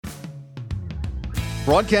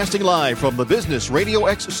Broadcasting live from the Business Radio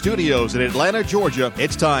X studios in Atlanta, Georgia,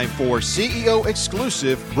 it's time for CEO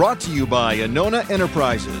Exclusive, brought to you by Anona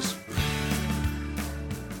Enterprises.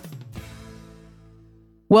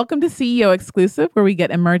 Welcome to CEO Exclusive, where we get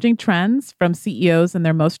emerging trends from CEOs and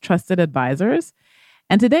their most trusted advisors.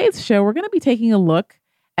 And today's show, we're going to be taking a look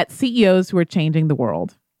at CEOs who are changing the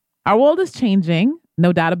world. Our world is changing,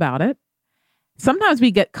 no doubt about it. Sometimes we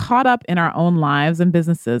get caught up in our own lives and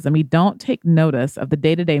businesses, and we don't take notice of the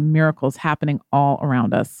day-to-day miracles happening all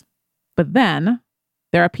around us. But then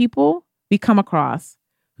there are people we come across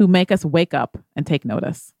who make us wake up and take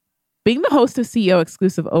notice. Being the host of CEO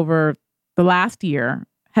Exclusive over the last year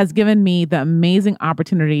has given me the amazing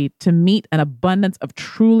opportunity to meet an abundance of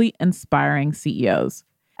truly inspiring CEOs.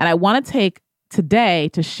 And I want to take today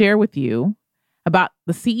to share with you about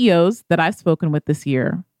the CEOs that I've spoken with this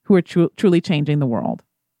year who are truly changing the world.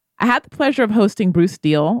 I had the pleasure of hosting Bruce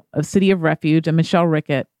Deal of City of Refuge and Michelle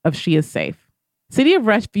Rickett of She Is Safe. City of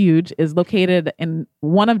Refuge is located in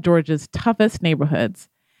one of Georgia's toughest neighborhoods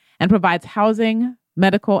and provides housing,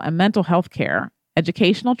 medical and mental health care,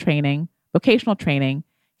 educational training, vocational training,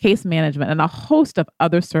 case management, and a host of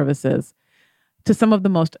other services to some of the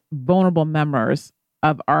most vulnerable members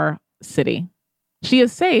of our city. She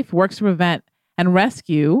Is Safe works to prevent and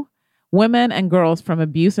rescue women and girls from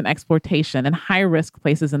abuse and exploitation in high-risk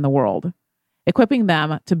places in the world, equipping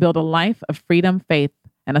them to build a life of freedom, faith,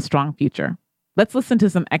 and a strong future. Let's listen to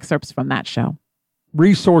some excerpts from that show.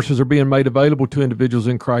 Resources are being made available to individuals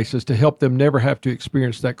in crisis to help them never have to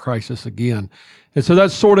experience that crisis again. And so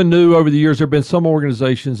that's sort of new over the years. There have been some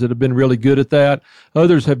organizations that have been really good at that.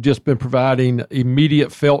 Others have just been providing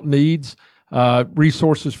immediate felt needs.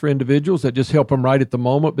 Resources for individuals that just help them right at the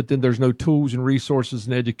moment, but then there's no tools and resources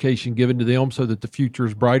and education given to them so that the future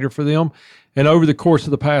is brighter for them. And over the course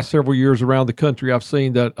of the past several years around the country, I've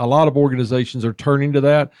seen that a lot of organizations are turning to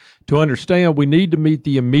that to understand we need to meet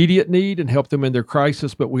the immediate need and help them in their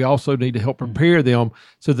crisis, but we also need to help prepare them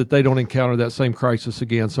so that they don't encounter that same crisis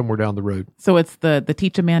again somewhere down the road. So it's the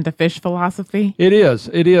teach a man to fish philosophy? It is.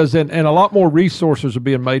 And a lot more resources are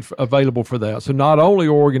being made available for that. So not only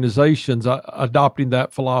are organizations adopting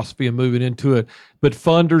that philosophy and moving into it, but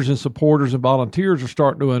funders and supporters and volunteers are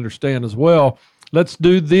starting to understand as well. Let's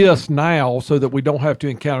do this now so that we don't have to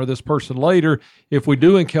encounter this person later. If we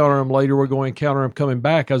do encounter them later, we're going to encounter them coming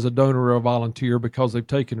back as a donor or a volunteer because they've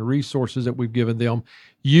taken the resources that we've given them,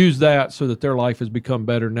 use that so that their life has become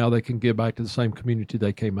better. Now they can give back to the same community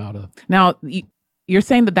they came out of. Now, you're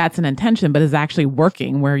saying that that's an intention, but is actually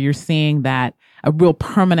working, where you're seeing that a real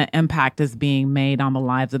permanent impact is being made on the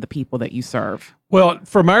lives of the people that you serve. Well,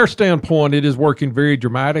 from our standpoint, it is working very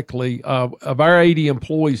dramatically. Of our 80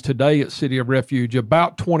 employees today at City of Refuge,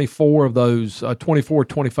 about 25 of those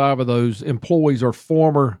employees are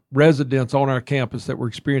former residents on our campus that were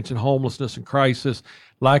experiencing homelessness and crisis,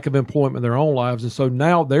 lack of employment in their own lives. And so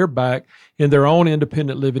now they're back in their own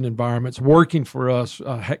independent living environments, working for us,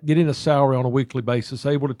 getting a salary on a weekly basis,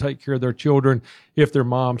 able to take care of their children if they're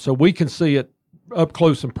moms. So we can see it up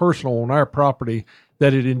close and personal on our property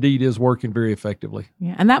that it indeed is working very effectively.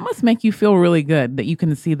 Yeah, and that must make you feel really good that you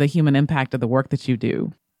can see the human impact of the work that you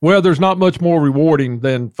do. Well, there's not much more rewarding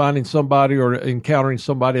than finding somebody or encountering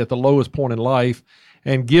somebody at the lowest point in life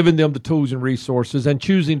and giving them the tools and resources and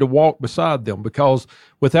choosing to walk beside them, because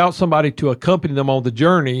without somebody to accompany them on the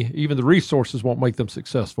journey, even the resources won't make them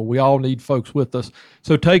successful. We all need folks with us.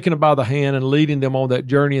 So taking them by the hand and leading them on that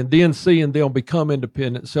journey and then seeing them become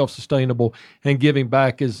independent, self-sustainable, and giving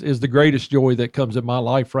back is the greatest joy that comes in my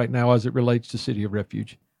life right now as it relates to City of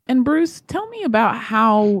Refuge. And Bruce, tell me about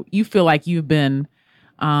how you feel like you've been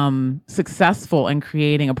successful in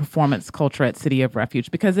creating a performance culture at City of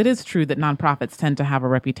Refuge, because it is true that nonprofits tend to have a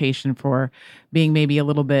reputation for being maybe a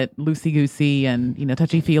little bit loosey-goosey and,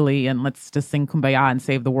 touchy-feely, and let's just sing Kumbaya and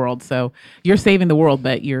save the world. So you're saving the world,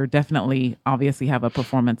 but you're definitely obviously have a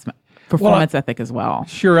performance ethic as well.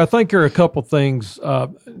 Sure. I think there are a couple things.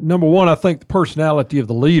 Number one, I think the personality of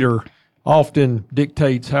the leader often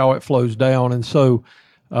dictates how it flows down. And so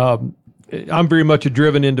I'm very much a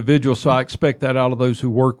driven individual, so I expect that out of those who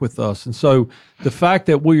work with us. And so the fact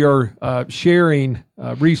that we are sharing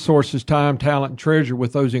resources, time, talent, and treasure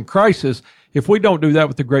with those in crisis, if we don't do that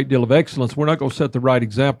with a great deal of excellence, we're not going to set the right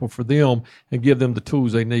example for them and give them the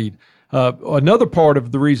tools they need. Another part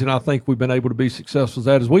of the reason I think we've been able to be successful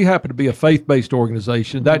is we happen to be a faith-based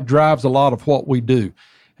organization. That drives a lot of what we do.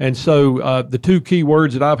 And so the two key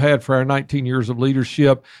words that I've had for our 19 years of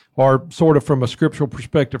leadership are sort of from a scriptural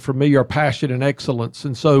perspective for me are passion and excellence.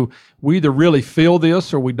 And so we either really feel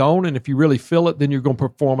this or we don't. And if you really feel it, then you're going to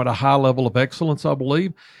perform at a high level of excellence, I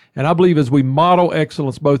believe. And I believe as we model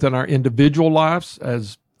excellence both in our individual lives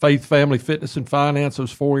as faith, family, fitness, and finance,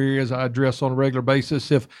 those 4 areas I address on a regular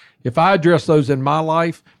basis, if I address those in my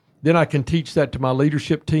life, then I can teach that to my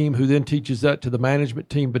leadership team, who then teaches that to the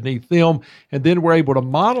management team beneath them. And then we're able to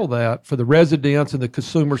model that for the residents and the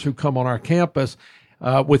consumers who come on our campus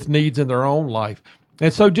with needs in their own life.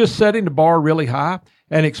 And so just setting the bar really high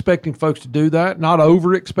and expecting folks to do that, not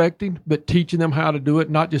over expecting, but teaching them how to do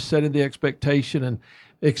it, not just setting the expectation and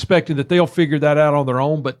expecting that they'll figure that out on their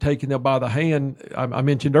own, but taking them by the hand. I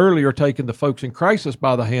mentioned earlier, taking the folks in crisis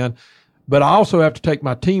by the hand. But I also have to take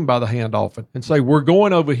my team by the hand often and say, we're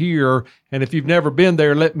going over here, and if you've never been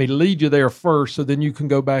there, let me lead you there first, so then you can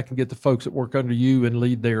go back and get the folks that work under you and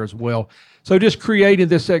lead there as well. So just creating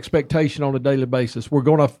this expectation on a daily basis. We're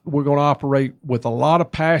going to operate with a lot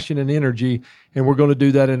of passion and energy, and we're going to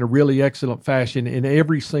do that in a really excellent fashion in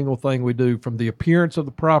every single thing we do, from the appearance of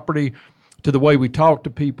the property to the way we talk to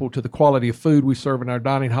people, to the quality of food we serve in our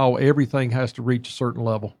dining hall. Everything has to reach a certain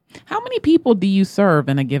level. How many people do you serve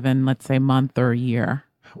in a given, let's say, month or year?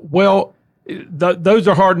 Well, those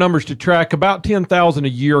are hard numbers to track. About 10,000 a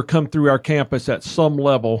year come through our campus at some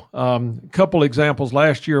level. A couple examples.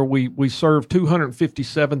 Last year, we served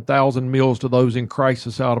 257,000 meals to those in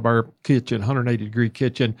crisis out of our kitchen, 180-degree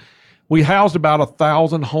kitchen. We housed about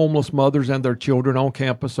 1,000 homeless mothers and their children on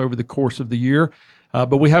campus over the course of the year.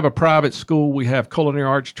 But we have a private school, we have culinary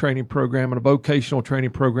arts training program and a vocational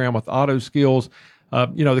training program with auto skills,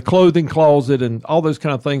 the clothing closet and all those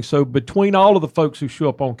kind of things. So between all of the folks who show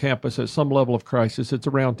up on campus at some level of crisis, it's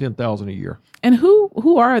around 10,000 a year. And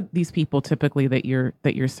who are these people typically that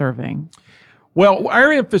you're serving? Well,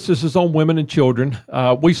 our emphasis is on women and children.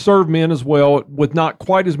 We serve men as well with not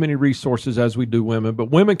quite as many resources as we do women, but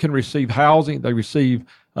women can receive housing, they receive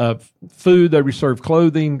food, they receive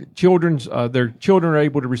clothing. Their children are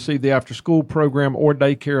able to receive the after-school program or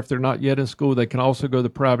daycare if they're not yet in school. They can also go to the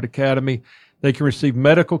private academy. They can receive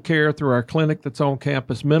medical care through our clinic that's on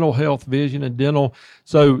campus, mental health, vision, and dental.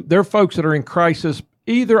 So they're folks that are in crisis,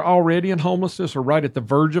 either already in homelessness or right at the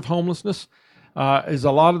verge of homelessness. Is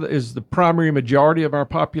the primary majority of our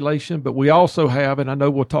population, but we also have, and I know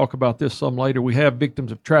we'll talk about this some later, we have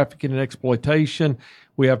victims of trafficking and exploitation.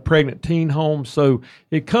 We have pregnant teen homes. So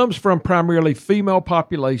it comes from primarily female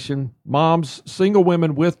population, moms, single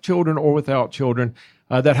women with children or without children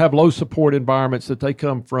that have low support environments that they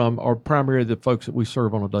come from are primarily the folks that we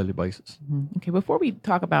serve on a daily basis. Mm-hmm. Okay, before we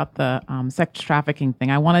talk about the sex trafficking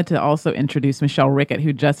thing, I wanted to also introduce Michelle Rickett,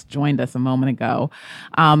 who just joined us a moment ago.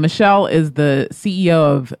 Michelle is the CEO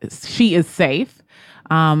of She Is Safe,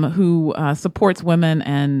 who supports women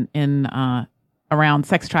and around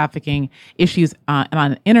sex trafficking issues on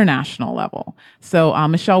an international level. So,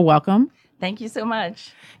 Michelle, welcome. Thank you so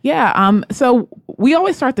much. Yeah. So we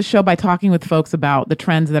always start the show by talking with folks about the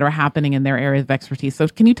trends that are happening in their areas of expertise. So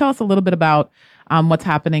can you tell us a little bit about what's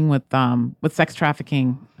happening with sex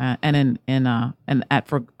trafficking and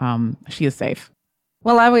for She Is Safe?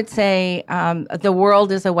 Well, I would say the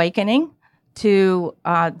world is awakening to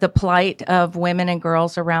the plight of women and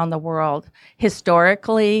girls around the world.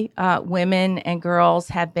 Historically, women and girls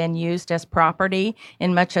have been used as property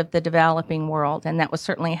in much of the developing world, and that was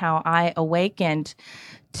certainly how I awakened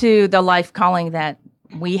to the life calling that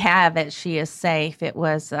we have at She Is Safe. It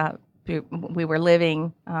was we were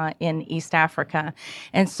living in East Africa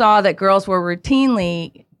and saw that girls were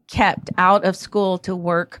routinely kept out of school to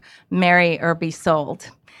work, marry, or be sold.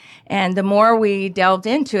 And the more we delved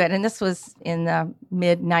into it, and this was in the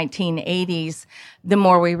mid-1980s, the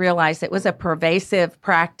more we realized it was a pervasive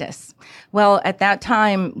practice. Well, at that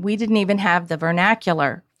time, we didn't even have the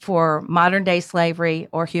vernacular for modern-day slavery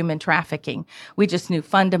or human trafficking. We just knew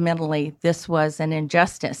fundamentally this was an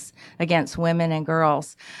injustice against women and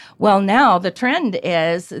girls. Well, now the trend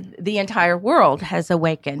is the entire world has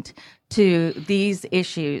awakened to these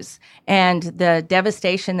issues and the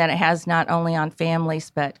devastation that it has not only on families,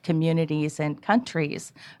 but communities and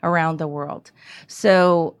countries around the world.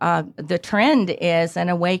 So the trend is an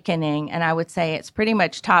awakening, and I would say it's pretty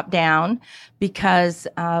much top down because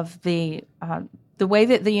of the way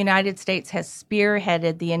that the United States has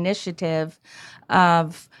spearheaded the initiative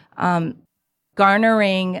of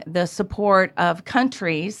garnering the support of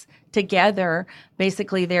countries together.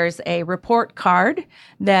 Basically, there's a report card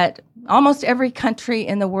that almost every country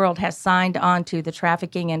in the world has signed on to, the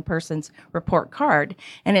Trafficking in Persons report card,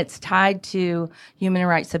 and it's tied to human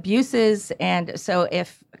rights abuses. And so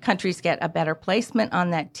if countries get a better placement on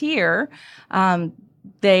that tier,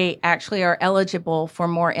 they actually are eligible for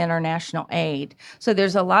more international aid. So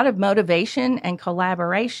there's a lot of motivation and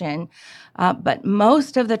collaboration, but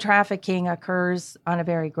most of the trafficking occurs on a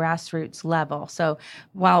very grassroots level. So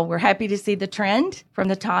while we're happy to see the trend from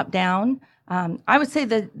the top down, I would say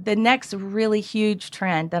the next really huge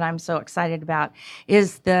trend that I'm so excited about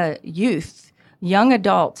is the youth. Young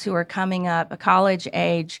adults who are coming up, college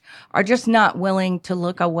age, are just not willing to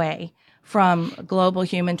look away from global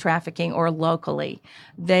human trafficking or locally.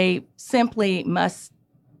 They simply must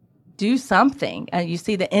do something. You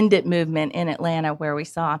see the End It movement in Atlanta, where we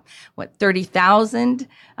saw, 30,000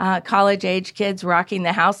 college-age kids rocking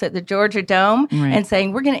the house at the Georgia Dome and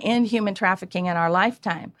saying, we're going to end human trafficking in our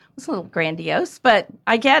lifetime. It's a little grandiose, but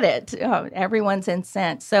I get it. Everyone's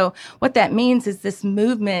incensed. So what that means is this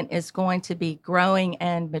movement is going to be growing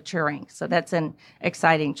and maturing. So that's an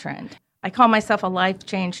exciting trend. I call myself a life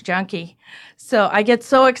change junkie. So I get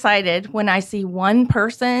so excited when I see one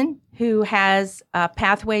person who has a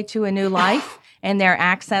pathway to a new life and they're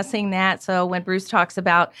accessing that. So when Bruce talks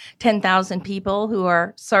about 10,000 people who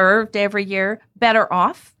are served every year better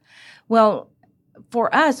off, well,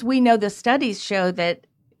 for us, we know the studies show that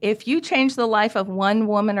if you change the life of one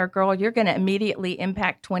woman or girl, you're going to immediately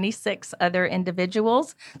impact 26 other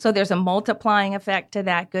individuals. So there's a multiplying effect to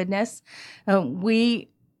that goodness. We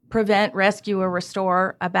prevent, rescue, or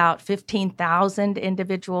restore about 15,000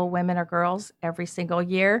 individual women or girls every single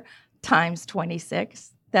year, times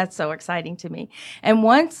 26. That's so exciting to me. And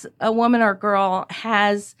once a woman or girl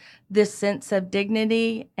has this sense of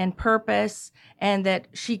dignity and purpose, and that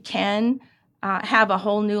she can have a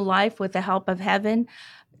whole new life with the help of heaven,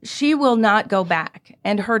 she will not go back,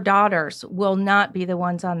 and her daughters will not be the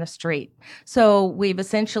ones on the street. So we've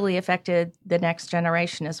essentially affected the next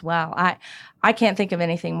generation as well. I can't think of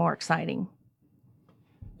anything more exciting.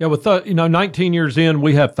 Yeah, with 19 years in,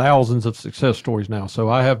 we have thousands of success stories now. So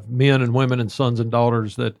I have men and women and sons and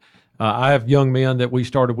daughters that I have young men that we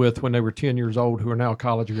started with when they were 10 years old who are now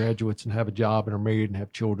college graduates and have a job and are married and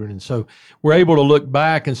have children. And so we're able to look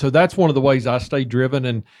back. And so that's one of the ways I stay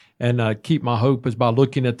driven and keep my hope is by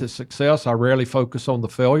looking at the success. I rarely focus on the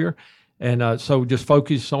failure. And so just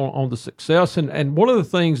focus on the success. And one of the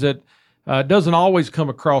things that doesn't always come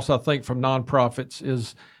across, I think, from nonprofits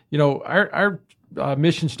is, our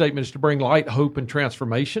mission statement is to bring light, hope, and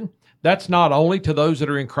transformation. That's not only to those that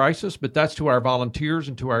are in crisis, but that's to our volunteers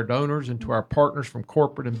and to our donors and to our partners from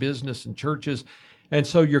corporate and business and churches. And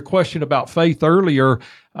so your question about faith earlier,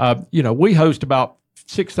 we host about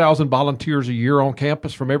 6,000 volunteers a year on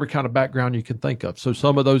campus from every kind of background you can think of. So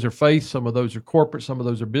some of those are faith, some of those are corporate, some of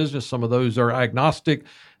those are business, some of those are agnostic.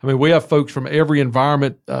 I mean, we have folks from every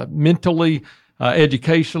environment, mentally,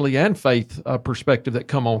 educationally, and faith perspective that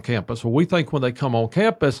come on campus. Well, we think when they come on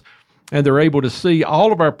campus, and they're able to see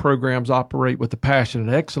all of our programs operate with the passion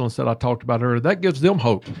and excellence that I talked about earlier, that gives them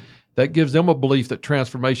hope. That gives them a belief that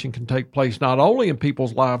transformation can take place not only in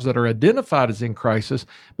people's lives that are identified as in crisis,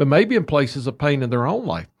 but maybe in places of pain in their own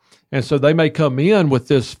life. And so they may come in with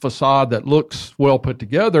this facade that looks well put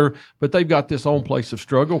together, but they've got this own place of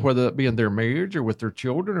struggle, whether that be in their marriage or with their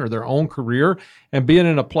children or their own career, and being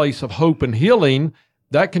in a place of hope and healing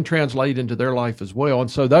that can translate into their life as well.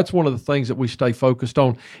 And so that's one of the things that we stay focused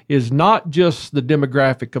on is not just the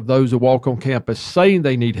demographic of those who walk on campus saying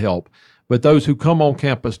they need help, but those who come on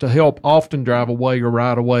campus to help often drive away or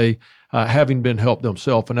ride away having been helped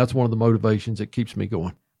themselves. And that's one of the motivations that keeps me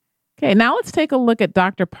going. Okay, now let's take a look at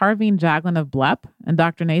Dr. Parveen Jaglin of BLEP and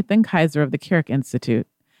Dr. Nathan Kaiser of the Carrick Institute.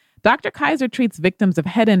 Dr. Kaiser treats victims of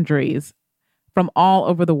head injuries from all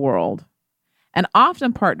over the world, and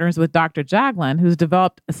often partners with Dr. Jaglin, who's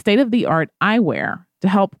developed a state-of-the-art eyewear to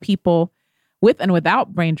help people with and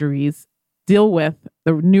without brain injuries deal with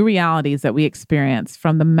the new realities that we experience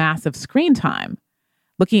from the massive screen time,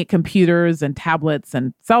 looking at computers and tablets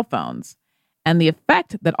and cell phones, and the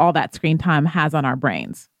effect that all that screen time has on our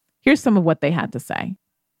brains. Here's some of what they had to say.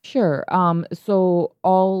 Sure. So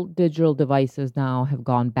all digital devices now have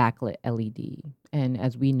gone backlit LED. And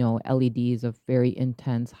as we know, LED is a very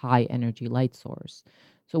intense, high energy light source.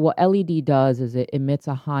 So what LED does is it emits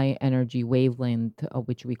a high energy wavelength,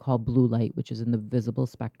 which we call blue light, which is in the visible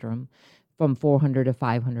spectrum, from 400 to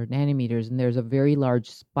 500 nanometers. And there's a very large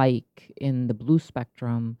spike in the blue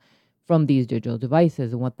spectrum from these digital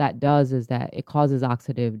devices. And what that does is that it causes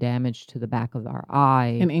oxidative damage to the back of our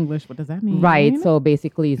eye. In English, what does that mean? Right. So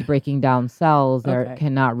basically, it's breaking down cells that Okay.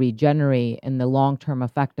 cannot regenerate. And the long-term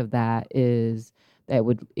effect of that is that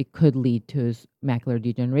it could lead to macular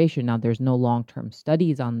degeneration. Now, there's no long-term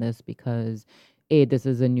studies on this because this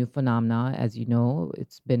is a new phenomena. As you know,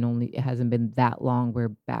 it hasn't been that long where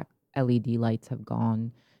back LED lights have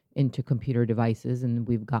gone into computer devices, and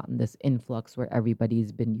we've gotten this influx where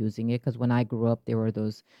everybody's been using it. Because when I grew up, there were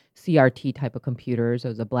those CRT type of computers. It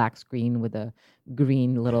was a black screen with a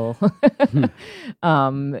green little,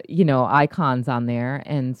 icons on there,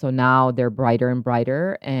 and so now they're brighter and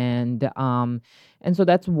brighter, and so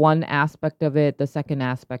that's one aspect of it. The second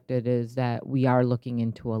aspect of it is that we are looking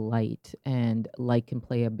into a light, and light can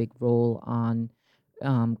play a big role on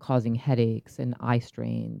causing headaches and eye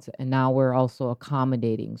strains. And now we're also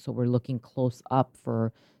accommodating. So we're looking close up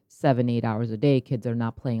for 7-8 hours a day. Kids are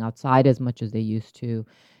not playing outside as much as they used to.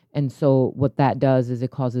 And so what that does is it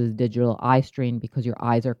causes digital eye strain because your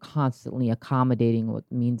eyes are constantly accommodating. What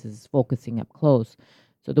it means is focusing up close.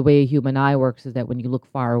 So the way a human eye works is that when you look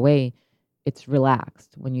far away, it's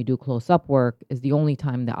relaxed. When you do close up work is the only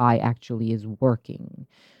time the eye actually is working.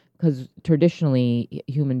 Because traditionally,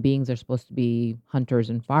 human beings are supposed to be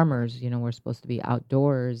hunters and farmers. We're supposed to be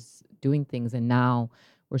outdoors doing things, and now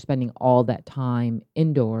we're spending all that time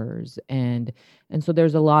indoors. And so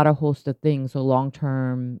there's a lot of host of things. So long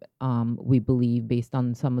term, we believe, based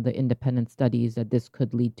on some of the independent studies, that this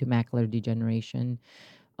could lead to macular degeneration.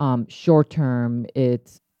 Short term,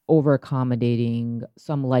 it's over accommodating.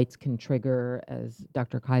 Some lights can trigger, as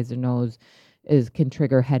Dr. Kaiser knows, can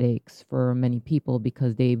trigger headaches for many people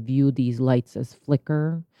because they view these lights as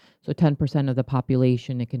flicker. So 10% of the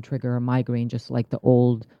population, it can trigger a migraine, just like the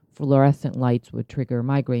old fluorescent lights would trigger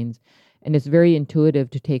migraines. And it's very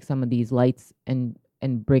intuitive to take some of these lights and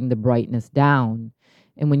bring the brightness down.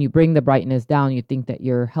 And when you bring the brightness down, you think that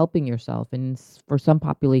you're helping yourself. And for some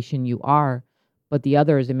population, you are. But the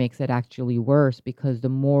others, it makes it actually worse because the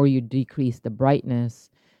more you decrease the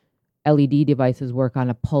brightness, LED devices work on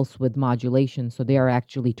a pulse width modulation, so they are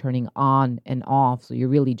actually turning on and off. So you're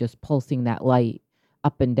really just pulsing that light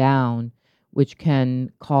up and down, which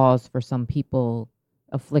can cause for some people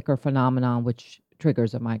a flicker phenomenon, which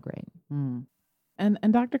triggers a migraine. Mm. And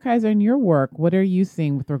Dr. Kaiser, in your work, what are you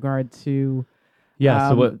seeing with regard to?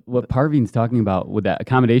 So what Parveen's talking about with that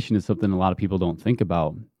accommodation is something a lot of people don't think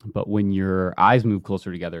about. But when your eyes move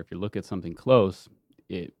closer together, if you look at something close,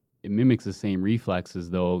 it mimics the same reflex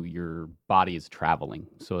as though your body is traveling.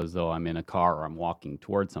 So as though I'm in a car or I'm walking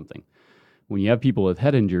towards something. When you have people with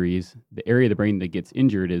head injuries, the area of the brain that gets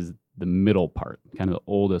injured is the middle part, kind of the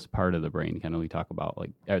oldest part of the brain. Kind of we talk about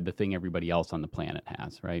like the thing everybody else on the planet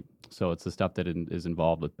has, right? So it's the stuff that is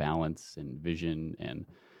involved with balance and vision and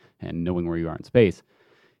knowing where you are in space.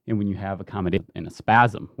 And when you have accommodation in a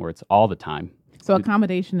spasm where it's all the time. So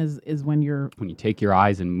accommodation is when you take your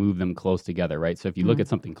eyes and move them close together, right? So if you look at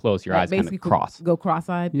something close, your eyes kind of cross. Go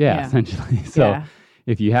cross-eyed? Yeah, essentially. So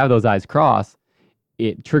if you have those eyes cross,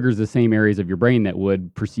 it triggers the same areas of your brain that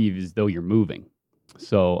would perceive as though you're moving.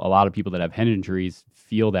 So a lot of people that have head injuries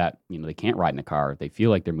feel that, they can't ride in a car. They feel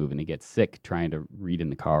like they're moving. They get sick trying to read in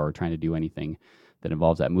the car or trying to do anything that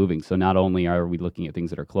involves that moving. So not only are we looking at things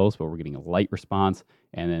that are close, but we're getting a light response.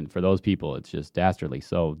 And then for those people, it's just dastardly.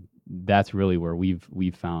 So that's really where we've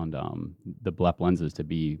found the BLEP lenses to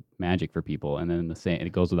be magic for people. And then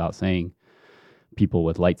it goes without saying, people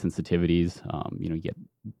with light sensitivities, you get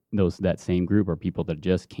that same group are people that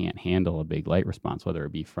just can't handle a big light response, whether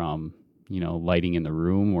it be from lighting in the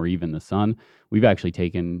room or even the sun. We've actually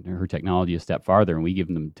taken her technology a step farther, and we give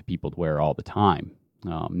them to people to wear all the time.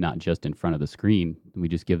 Not just in front of the screen. We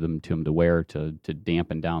just give them to wear to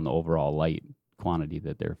dampen down the overall light quantity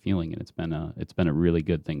that they're feeling, and it's been a really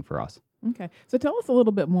good thing for us. Okay, so tell us a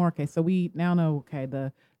little bit more. Okay, so we now know. Okay,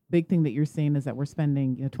 the big thing that you're seeing is that we're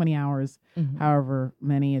spending 20 hours, however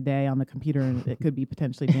many a day, on the computer, and it could be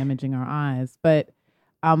potentially damaging our eyes. But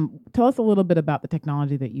tell us a little bit about the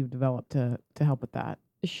technology that you've developed to help with that.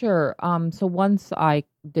 Sure. So once I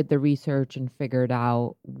did the research and figured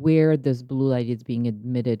out where this blue light is being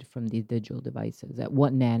emitted from these digital devices, at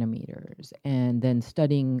what nanometers, and then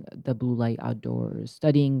studying the blue light outdoors,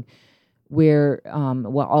 studying where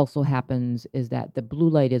what also happens is that the blue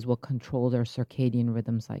light is what controls our circadian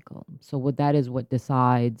rhythm cycle. So what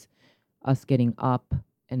decides us getting up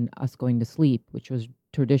and us going to sleep, which was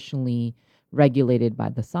traditionally regulated by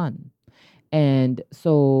the sun. And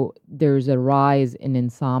so there's a rise in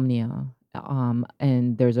insomnia,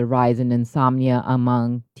 and there's a rise in insomnia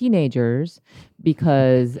among teenagers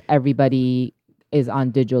because everybody is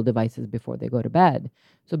on digital devices before they go to bed.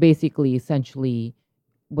 So basically, essentially,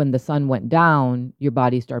 when the sun went down, your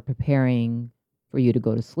body started preparing for you to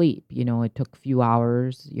go to sleep. It took a few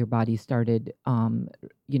hours. Your body started,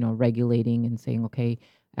 regulating and saying, okay,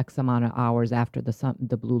 X amount of hours after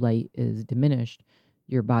the blue light is diminished,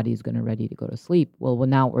 your body's going to ready to go to sleep. Well,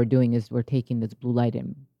 now what we're doing is we're taking this blue light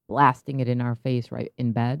and blasting it in our face right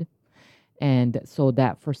in bed. And so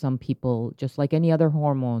that for some people, just like any other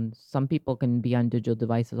hormone, some people can be on digital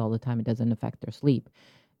devices all the time. It doesn't affect their sleep.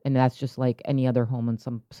 And that's just like any other hormone.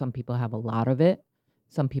 Some people have a lot of it.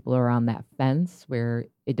 Some people are on that fence where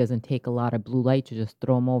it doesn't take a lot of blue light to just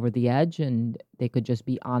throw them over the edge, and they could just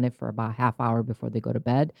be on it for about a half hour before they go to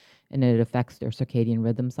bed, and it affects their circadian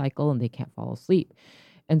rhythm cycle and they can't fall asleep.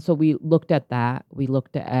 And so we looked at that. We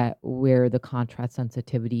looked at where the contrast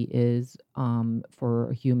sensitivity is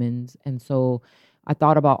for humans. And so I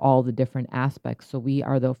thought about all the different aspects. So we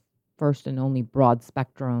are the first and only broad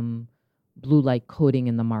spectrum blue light coating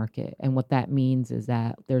in the market. And what that means is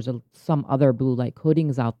that there's some other blue light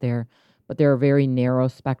coatings out there, but they're a very narrow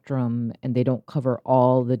spectrum and they don't cover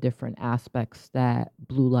all the different aspects that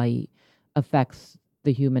blue light affects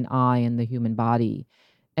the human eye and the human body.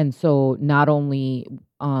 And so not only,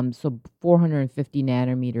 450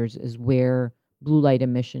 nanometers is where blue light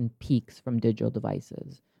emission peaks from digital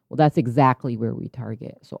devices. Well, that's exactly where we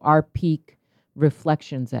target. So our peak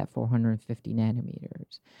reflections at 450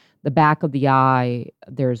 nanometers. The back of the eye,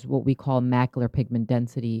 there's what we call macular pigment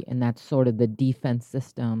density, and that's sort of the defense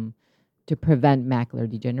system to prevent macular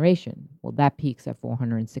degeneration. Well, that peaks at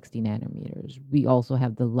 460 nanometers. We also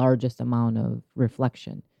have the largest amount of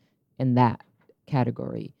reflection in that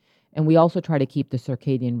category. And we also try to keep the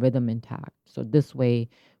circadian rhythm intact. So this way,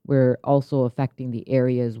 we're also affecting the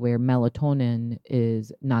areas where melatonin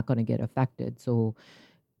is not going to get affected. So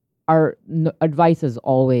our advice is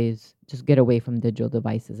always just get away from digital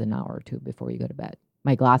devices an hour or two before you go to bed.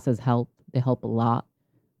 My glasses help. They help a lot.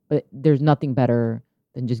 But there's nothing better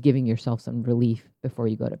than just giving yourself some relief before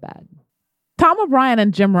you go to bed. Tom O'Brien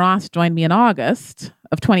and Jim Ross joined me in August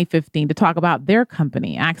of 2015 to talk about their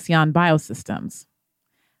company, Axion Biosystems.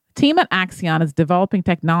 The team at Axion is developing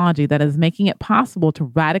technology that is making it possible to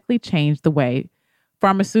radically change the way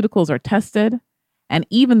pharmaceuticals are tested and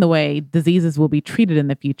even the way diseases will be treated in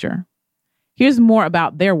the future. Here's more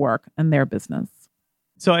about their work and their business.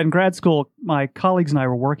 So in grad school, my colleagues and I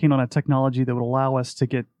were working on a technology that would allow us to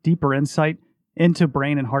get deeper insight into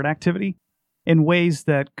brain and heart activity in ways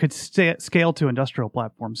that could scale to industrial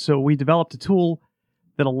platforms. So we developed a tool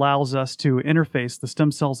that allows us to interface the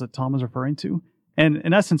stem cells that Tom was referring to, and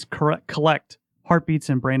in essence, collect heartbeats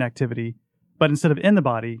and brain activity, but instead of in the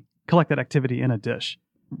body, collect that activity in a dish.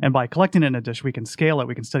 And by collecting it in a dish, we can scale it,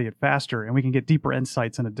 we can study it faster, and we can get deeper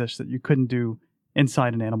insights in a dish that you couldn't do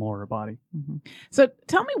inside an animal or a body. Mm-hmm. So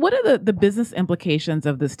tell me, what are the business implications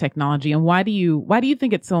of this technology, and why do you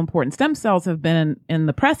think it's so important? Stem cells have been in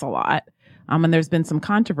the press a lot, and there's been some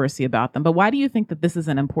controversy about them, but why do you think that this is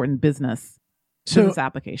an important business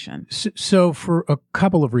application? So for a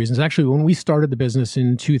couple of reasons. Actually, when we started the business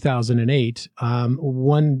in 2008,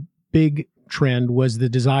 one big trend was the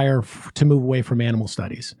desire to move away from animal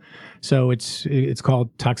studies. So it's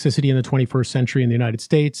called Toxicity in the 21st Century in the United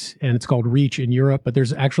States, and it's called REACH in Europe, but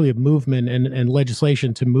there's actually a movement and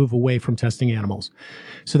legislation to move away from testing animals.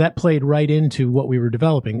 So that played right into what we were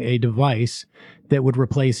developing, a device that would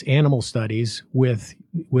replace animal studies with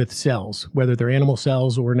cells, whether they're animal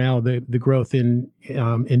cells or now the growth in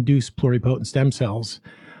induced pluripotent stem cells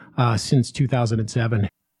since 2007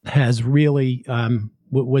 has really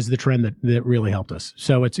was the trend that really helped us.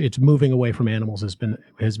 So it's moving away from animals has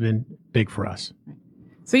been big for us.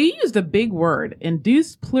 So you used a big word,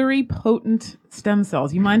 induced pluripotent stem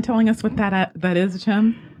cells. You mind telling us what that is,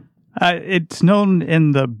 Jim? It's known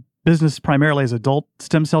in the business primarily as adult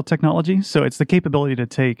stem cell technology. So it's the capability to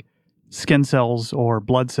take skin cells or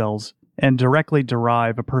blood cells and directly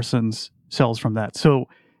derive a person's cells from that. So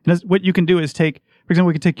what you can do is for example,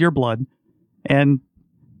 we could take your blood and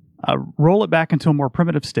roll it back into a more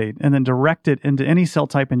primitive state and then direct it into any cell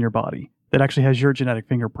type in your body that actually has your genetic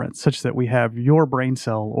fingerprint, such that we have your brain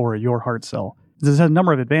cell or your heart cell. This has a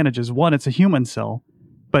number of advantages. One, it's a human cell,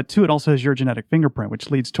 but two, it also has your genetic fingerprint,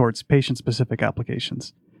 which leads towards patient-specific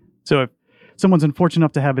applications. So if someone's unfortunate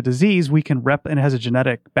enough to have a disease, we can and it has a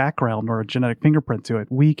genetic background or a genetic fingerprint to it,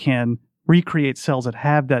 we can recreate cells that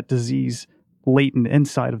have that disease latent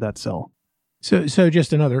inside of that cell. So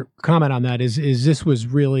just another comment on that is this was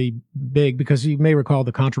really big because you may recall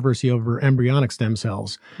the controversy over embryonic stem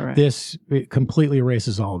cells. Correct. It completely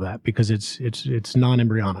erases all of that because it's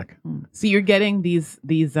non-embryonic. So you're getting these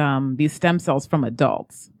stem cells from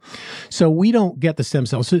adults. So we don't get the stem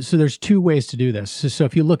cells. So there's two ways to do this. So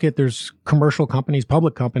if you look at, there's commercial companies,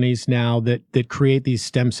 public companies now that create these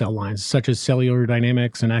stem cell lines, such as Cellular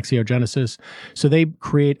Dynamics and Axiogenesis. So they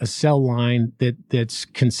create a cell line that's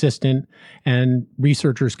consistent and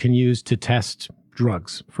researchers can use to test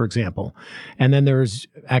drugs, for example. And then there's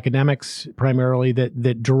academics primarily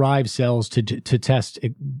that derive cells to test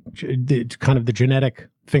kind of the genetic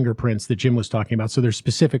fingerprints that Jim was talking about. So they're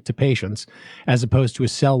specific to patients, as opposed to a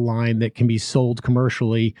cell line that can be sold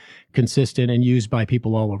commercially, consistent, and used by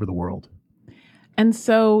people all over the world. And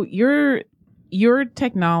so your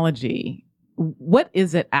technology, what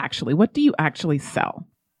is it actually? What do you actually sell?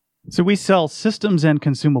 So we sell systems and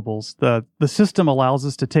consumables. The system allows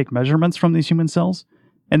us to take measurements from these human cells,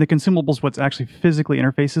 and the consumables what actually physically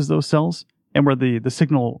interfaces those cells and where the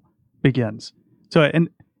signal begins. So and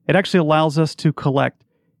it actually allows us to collect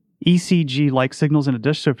ECG-like signals in a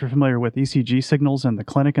dish. So if you're familiar with ECG signals in the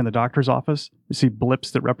clinic and the doctor's office, you see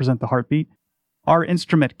blips that represent the heartbeat. Our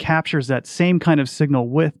instrument captures that same kind of signal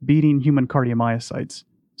with beating human cardiomyocytes.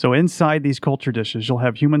 So inside these culture dishes, you'll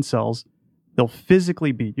have human cells. They'll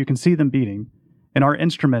physically beat. You can see them beating. And our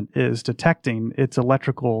instrument is detecting its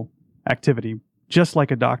electrical activity, just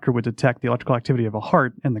like a doctor would detect the electrical activity of a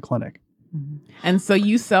heart in the clinic. Mm-hmm. And so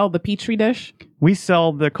you sell the Petri dish? We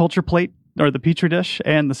sell the culture plate or the Petri dish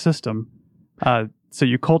and the system. So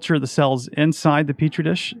you culture the cells inside the Petri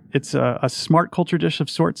dish. It's a smart culture dish of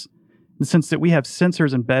sorts, in the sense that we have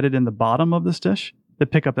sensors embedded in the bottom of this dish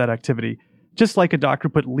that pick up that activity. Just like a doctor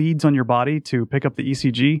put leads on your body to pick up the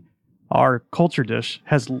ECG, our culture dish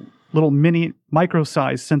has little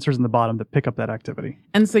micro-sized sensors in the bottom that pick up that activity.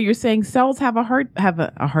 And so you're saying cells have a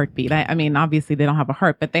heartbeat. I mean, obviously they don't have a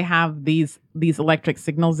heart, but they have these electric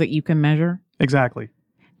signals that you can measure? Exactly.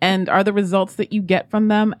 And are the results that you get from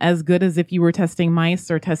them as good as if you were testing mice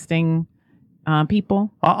or testing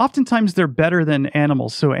people? Oftentimes they're better than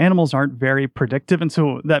animals. So animals aren't very predictive. And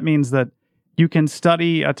so that means that you can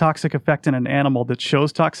study a toxic effect in an animal that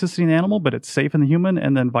shows toxicity in the animal, but it's safe in the human,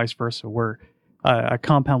 and then vice versa, where a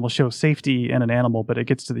compound will show safety in an animal, but it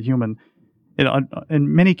gets to the human.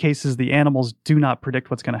 In many cases, the animals do not predict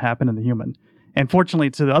what's going to happen in the human. And fortunately,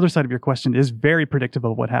 to the other side of your question, is very predictive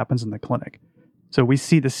of what happens in the clinic. So we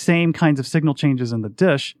see the same kinds of signal changes in the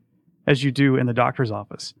dish as you do in the doctor's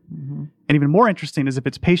office. Mm-hmm. And even more interesting is if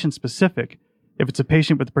it's patient-specific. If it's a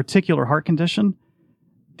patient with a particular heart condition,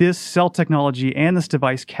 this cell technology and this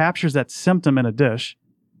device captures that symptom in a dish,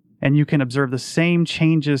 and you can observe the same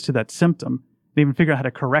changes to that symptom and even figure out how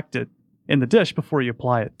to correct it in the dish before you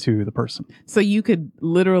apply it to the person. So you could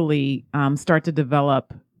literally start to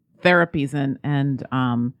develop therapies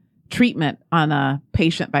and treatment on a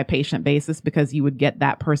patient-by-patient basis, because you would get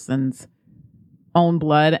that person's own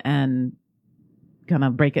blood and kind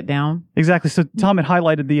of break it down? Exactly. So Tom had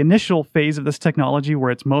highlighted the initial phase of this technology where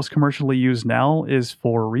it's most commercially used now is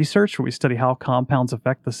for research, where we study how compounds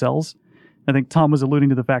affect the cells. I think Tom was alluding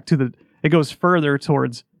to the fact, too, that it goes further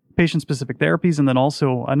towards patient-specific therapies, and then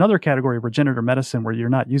also another category of regenerative medicine where you're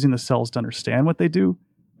not using the cells to understand what they do,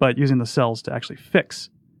 but using the cells to actually fix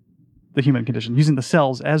the human condition, using the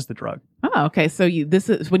cells as the drug. Oh, okay. So this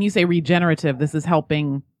is, when you say regenerative, this is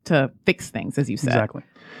helping to fix things, as you said. Exactly.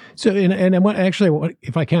 So,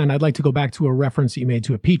 if I can, I'd like to go back to a reference that you made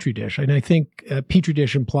to a Petri dish. And I think a Petri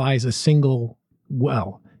dish implies a single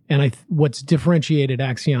well. And what's differentiated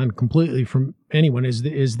Axion completely from anyone is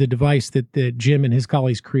the device that Jim and his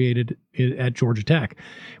colleagues created at Georgia Tech,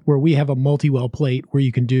 where we have a multi-well plate where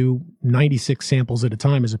you can do 96 samples at a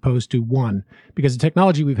time as opposed to one, because the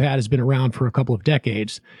technology we've had has been around for a couple of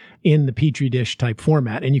decades in the Petri dish type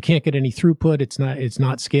format, and you can't get any throughput. It's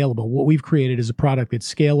not scalable. What we've created is a product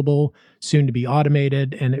that's scalable, soon to be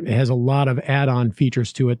automated, and it has a lot of add-on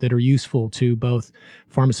features to it that are useful to both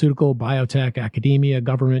pharmaceutical, biotech, academia,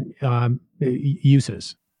 government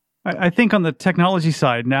uses. I think on the technology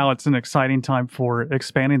side, now it's an exciting time for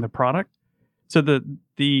expanding the product. So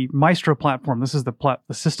the Maestro platform, this is the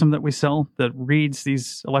system that we sell that reads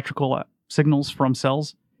these electrical signals from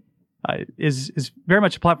cells, is very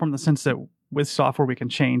much a platform in the sense that with software we can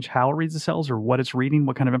change how it reads the cells or what it's reading,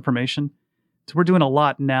 what kind of information. So we're doing a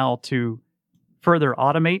lot now to further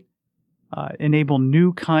automate, enable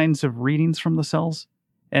new kinds of readings from the cells,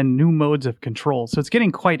 and new modes of control. So it's getting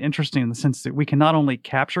quite interesting in the sense that we can not only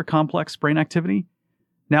capture complex brain activity,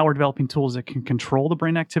 now we're developing tools that can control the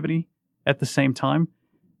brain activity at the same time,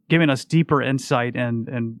 giving us deeper insight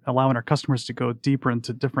and allowing our customers to go deeper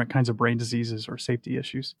into different kinds of brain diseases or safety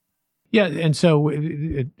issues. Yeah, and so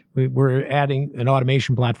we're adding an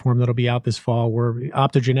automation platform that'll be out this fall, where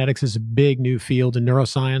optogenetics is a big new field in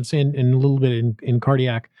neuroscience and a little bit in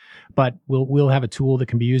cardiac. But we'll have a tool that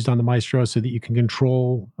can be used on the Maestro so that you can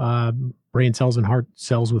control brain cells and heart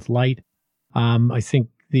cells with light. I think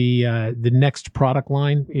the next product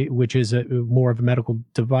line, which is more of a medical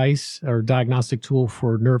device or diagnostic tool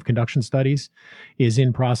for nerve conduction studies, is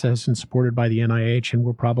in process and supported by the NIH, and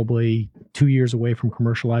we're probably 2 years away from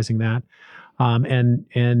commercializing that.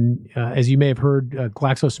 As you may have heard,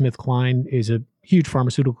 GlaxoSmithKline is a huge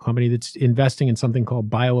pharmaceutical company that's investing in something called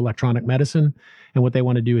bioelectronic medicine, and what they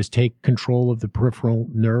want to do is take control of the peripheral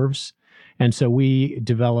nerves. And so we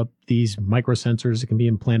develop these microsensors that can be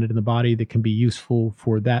implanted in the body that can be useful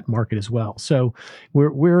for that market as well. So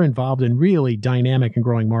we're involved in really dynamic and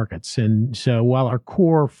growing markets. And so while our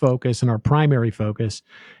core focus and our primary focus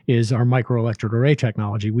is our microelectrode array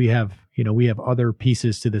technology, we have other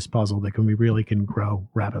pieces to this puzzle that can grow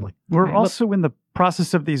rapidly. We're also in the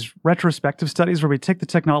process of these retrospective studies where we take the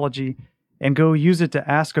technology and go use it to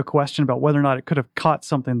ask a question about whether or not it could have caught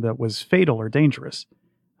something that was fatal or dangerous.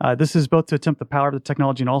 This is both to attempt the power of the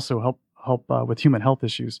technology and also help with human health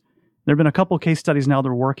issues. There have been a couple of case studies now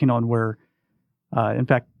they're working on where, in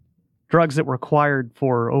fact, drugs that were acquired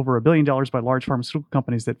for over $1 billion by large pharmaceutical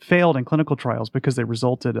companies that failed in clinical trials because they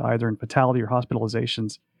resulted either in fatality or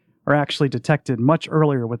hospitalizations are actually detected much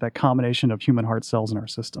earlier with that combination of human heart cells in our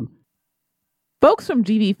system. Folks from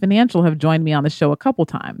GV Financial have joined me on the show a couple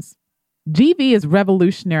times. GV is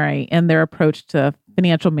revolutionary in their approach to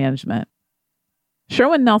financial management.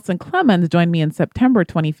 Sherwin Nelson Clemens joined me in September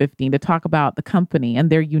 2015 to talk about the company and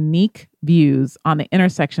their unique views on the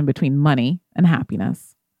intersection between money and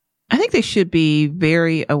happiness. I think they should be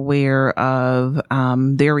very aware of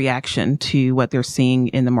their reaction to what they're seeing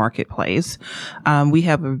in the marketplace. We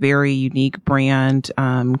have a very unique brand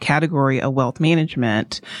category of wealth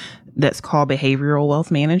management that's called behavioral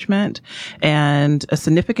wealth management. And a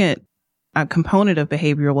significant component of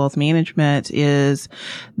behavioral wealth management is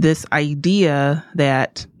this idea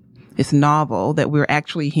that it's novel, that we're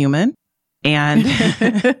actually human. And,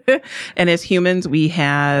 and as humans, we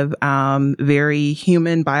have, very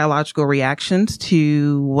human biological reactions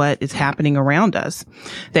to what is happening around us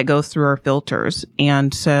that goes through our filters.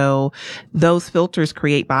 And so those filters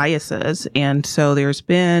create biases. And so there's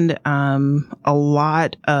been, a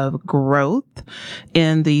lot of growth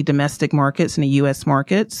in the domestic markets and the U.S.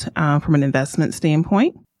 markets, from an investment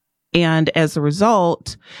standpoint. And as a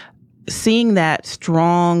result, seeing that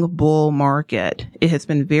strong bull market, it has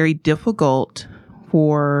been very difficult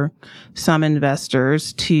for some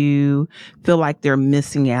investors to feel like they're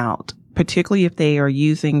missing out, particularly if they are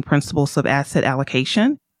using principles of asset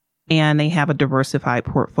allocation and they have a diversified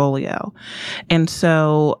portfolio. And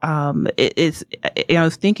so, I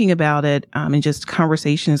was thinking about it, in just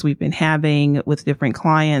conversations we've been having with different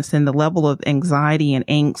clients, and the level of anxiety and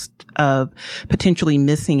angst of potentially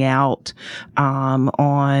missing out, on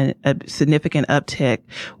a significant uptick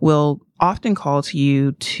will often cause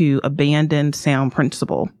you to abandon sound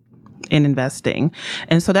principle in investing.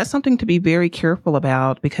 And so that's something to be very careful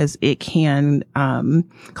about, because it can,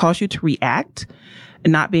 cause you to react,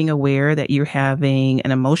 not being aware that you're having an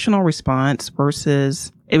emotional response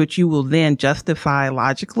versus which you will then justify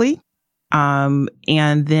logically, and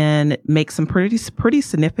then make some pretty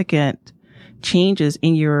significant changes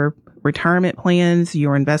in your retirement plans,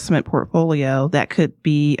 your investment portfolio that could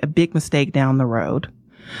be a big mistake down the road.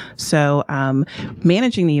 So,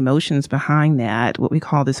 managing the emotions behind that, what we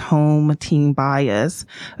call this home team bias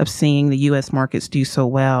of seeing the U.S. markets do so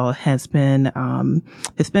well has been,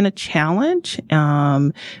 it's been a challenge.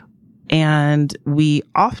 And we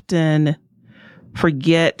often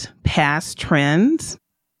forget past trends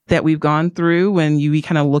that we've gone through when we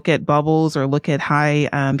kind of look at bubbles or look at high,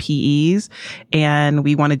 PEs, and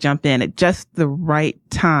we want to jump in at just the right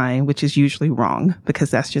time, which is usually wrong,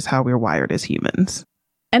 because that's just how we're wired as humans.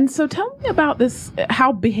 And so tell me about this,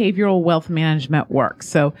 how behavioral wealth management works.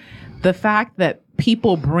 So the fact that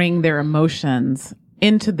people bring their emotions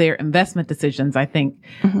into their investment decisions, I think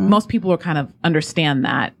most people are kind of understand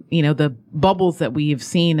that. You know, the bubbles that we've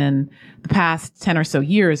seen in the past 10 or so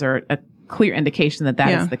years are a clear indication that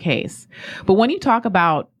is the case. But when you talk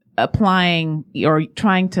about applying or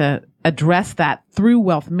trying to address that through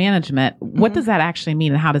wealth management, what does that actually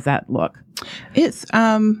mean, and how does that look?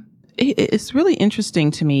 It's really interesting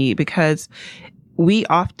to me, because we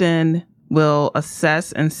often will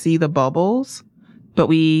assess and see the bubbles, but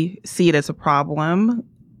we see it as a problem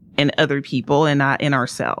in other people and not in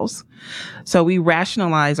ourselves. So we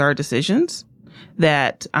rationalize our decisions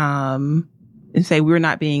that, and say we're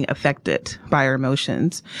not being affected by our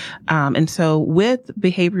emotions. And so with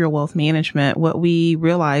behavioral wealth management, what we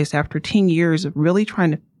realized after 10 years of really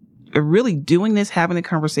doing this, having a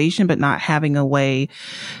conversation, but not having a way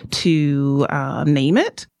to name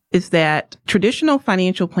it, is that traditional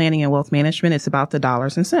financial planning and wealth management is about the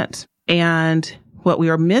dollars and cents. And what we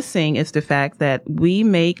are missing is the fact that we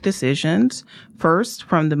make decisions first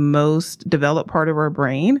from the most developed part of our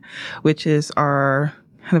brain, which is our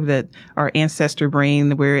ancestor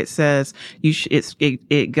brain, where it says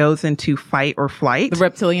it goes into fight or flight. The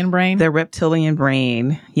reptilian brain. The reptilian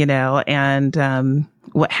brain, and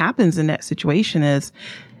what happens in that situation is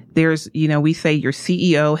we say your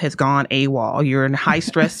CEO has gone AWOL. You're in a high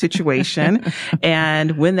stress situation.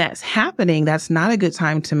 And when that's happening, that's not a good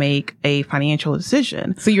time to make a financial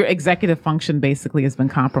decision. So your executive function basically has been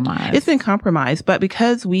compromised. It's been compromised, but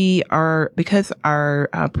because our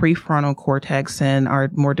prefrontal cortex and our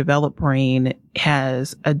more developed brain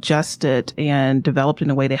has adjusted and developed in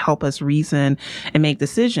a way to help us reason and make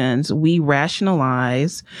decisions, we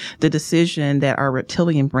rationalize the decision that our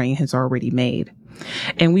reptilian brain has already made.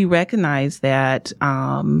 And we recognize that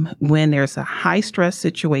when there's a high stress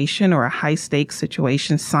situation or a high stakes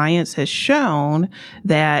situation, science has shown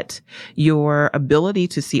that your ability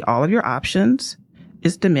to see all of your options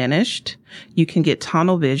is diminished. You can get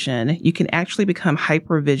tunnel vision. You can actually become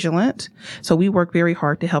hypervigilant. So we work very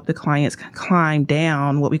hard to help the clients climb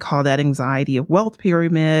down what we call that anxiety of wealth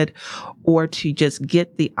pyramid, or to just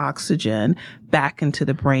get the oxygen back into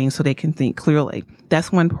the brain so they can think clearly.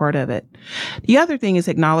 That's one part of it. The other thing is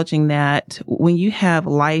acknowledging that when you have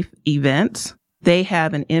life events, they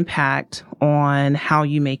have an impact on how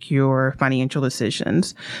you make your financial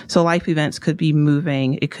decisions. So life events could be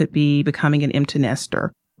moving. It could be becoming an empty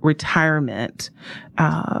nester, retirement,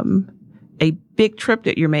 a big trip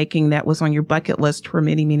that you're making that was on your bucket list for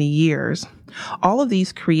many, many years. All of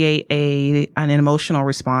these create an emotional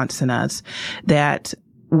response in us that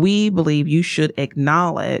we believe you should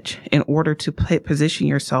acknowledge in order to position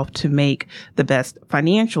yourself to make the best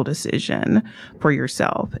financial decision for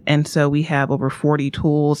yourself. And so we have over 40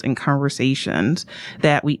 tools and conversations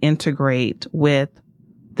that we integrate with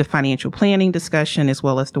the financial planning discussion as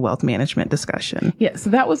well as the wealth management discussion. Yeah, so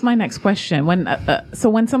that was my next question. When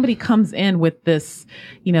somebody comes in with this,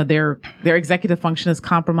 their executive function is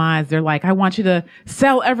compromised, they're like, I want you to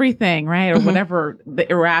sell everything, right? Or whatever the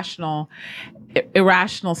irrational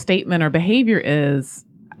statement or behavior is.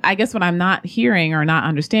 I guess what I'm not hearing or not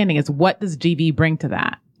understanding is, what does GV bring to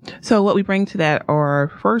that? So what we bring to that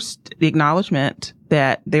are first the acknowledgement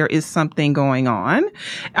that there is something going on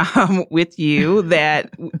with you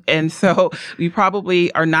and so we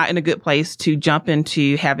probably are not in a good place to jump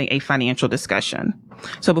into having a financial discussion.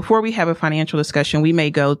 So before we have a financial discussion, we may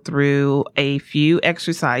go through a few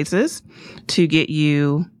exercises to get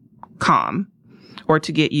you calm, or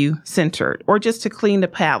to get you centered, or just to clean the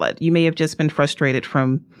palate. You may have just been frustrated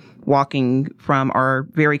from walking from our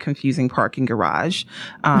very confusing parking garage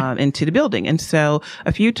into the building. And so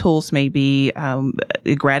a few tools may be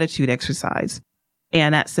a gratitude exercise.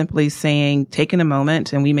 And that's simply saying, taking a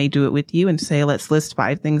moment, and we may do it with you and say, let's list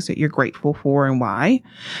 5 things that you're grateful for and why.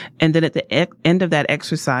 And then at the end of that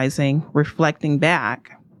exercising, reflecting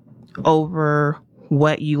back over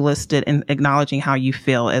what you listed and acknowledging how you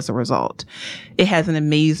feel as a result. It has an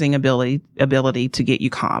amazing ability to get you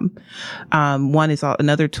calm.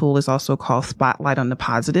 Another tool is also called Spotlight on the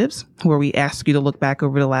Positives, where we ask you to look back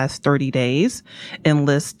over the last 30 days and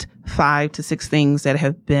list 5 to 6 things that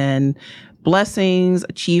have been blessings,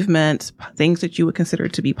 achievements, things that you would consider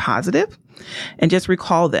to be positive, and just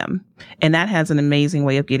recall them. And that has an amazing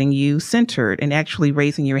way of getting you centered and actually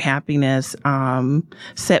raising your happiness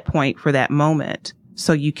set point for that moment,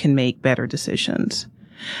 so you can make better decisions.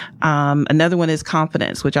 Another one is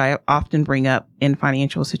confidence, which I often bring up in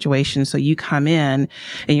financial situations. So you come in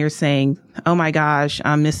and you're saying, oh my gosh,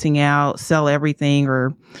 I'm missing out, sell everything,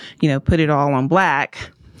 or, put it all on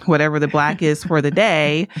black, whatever the black is for the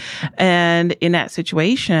day. And in that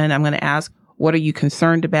situation, I'm going to ask, what are you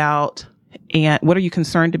concerned about? And what are you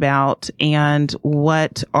concerned about? And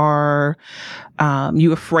what are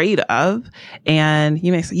you afraid of? And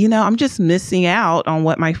you may say, I'm just missing out on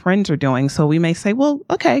what my friends are doing. So we may say, well,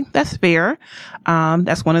 okay, that's fair.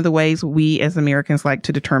 That's one of the ways we as Americans like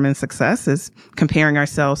to determine success, is comparing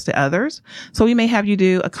ourselves to others. So we may have you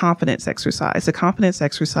do a confidence exercise. A confidence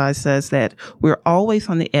exercise says that we're always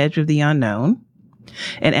on the edge of the unknown.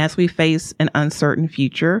 And as we face an uncertain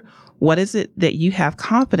future, what is it that you have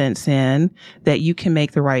confidence in that you can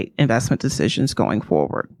make the right investment decisions going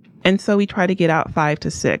forward? And so we try to get out 5 to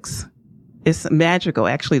 6 it's magical.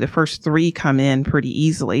 Actually, the first 3 come in pretty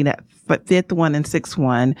easily. That fifth one and sixth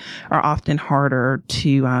one are often harder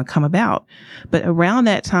to come about. But around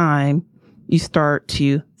that time, you start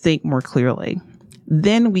to think more clearly.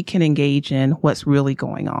 Then we can engage in what's really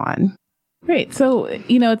going on. Great. So,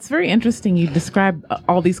 it's very interesting. You describe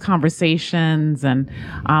all these conversations and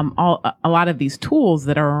a lot of these tools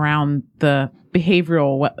that are around the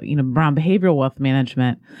around behavioral wealth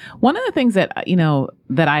management. One of the things that,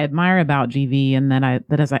 that I admire about GV and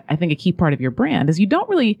that is, I think, a key part of your brand is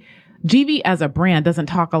GV as a brand doesn't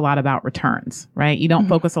talk a lot about returns, right? You don't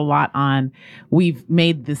focus a lot on, we've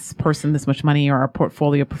made this person this much money or our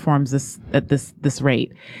portfolio performs this at this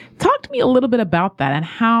rate. Talk to me a little bit about that and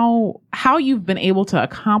how you've been able to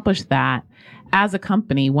accomplish that as a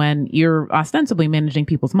company when you're ostensibly managing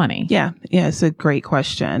people's money. Yeah, it's a great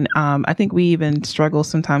question. I think we even struggle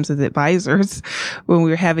sometimes as advisors when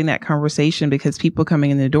we're having that conversation because people coming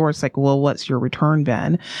in the door, it's like, well, what's your return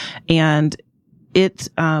been? And it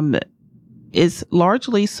is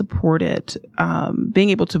largely supported, being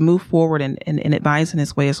able to move forward and advise in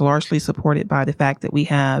this way is largely supported by the fact that we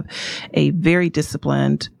have a very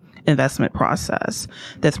disciplined investment process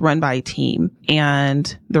that's run by a team.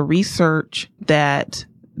 And the research that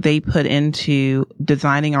they put into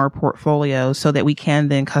designing our portfolio so that we can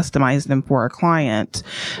then customize them for our client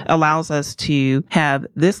allows us to have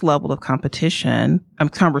this level of conversation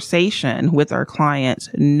with our clients,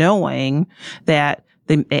 knowing that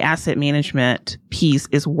the asset management piece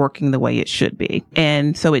is working the way it should be.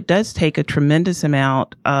 And so it does take a tremendous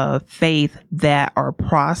amount of faith that our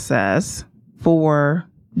process for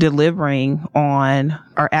delivering on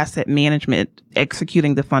our asset management,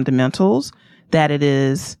 executing the fundamentals, that it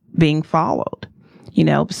is being followed.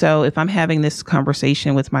 So if I'm having this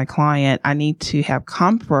conversation with my client, I need to have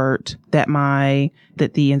comfort that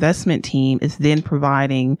the investment team is then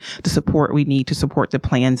providing the support we need to support the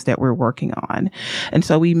plans that we're working on. And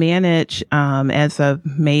so we manage, as of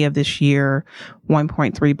May of this year,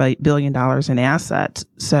 $1.3 billion in assets.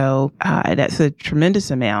 So that's a tremendous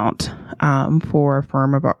amount for a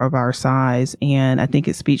firm of our size. And I think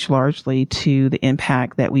it speaks largely to the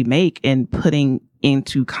impact that we make in putting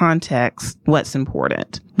into context what's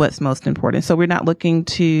most important. So we're not looking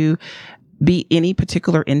to beat any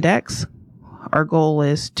particular index. Our goal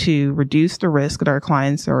is to reduce the risk that our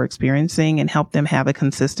clients are experiencing and help them have a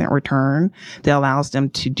consistent return that allows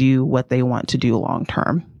them to do what they want to do long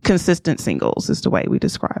term. Consistent singles is the way we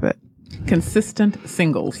describe it. Consistent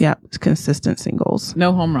singles. Yep, consistent singles.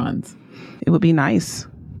 No home runs. It would be nice.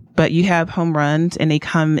 But you have home runs and they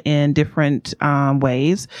come in different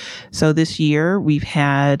ways. So this year we've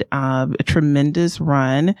had a tremendous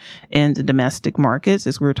run in the domestic markets,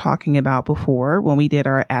 as we were talking about before. When we did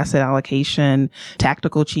our asset allocation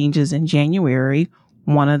tactical changes in January,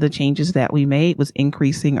 one of the changes that we made was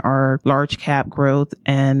increasing our large cap growth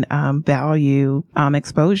and value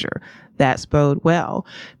exposure. That's bode well.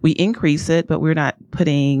 We increase it, but we're not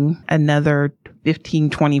putting another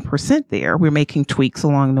 15-20% there. We're making tweaks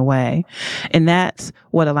along the way. And that's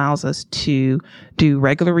what allows us to do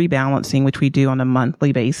regular rebalancing, which we do on a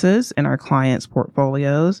monthly basis in our clients'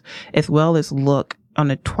 portfolios, as well as look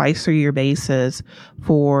on a twice-a-year basis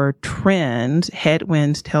for trends,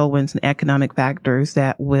 headwinds, tailwinds, and economic factors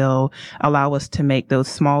that will allow us to make those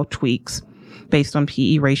small tweaks based on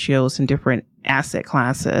PE ratios and different asset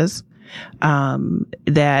classes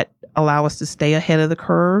that allow us to stay ahead of the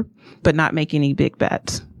curve, but not make any big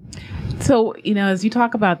bets. So, as you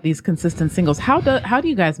talk about these consistent singles, how do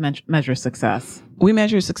you guys measure success? We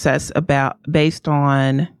measure success based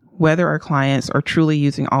on whether our clients are truly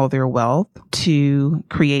using all their wealth to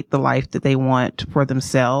create the life that they want for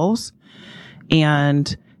themselves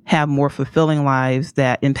and have more fulfilling lives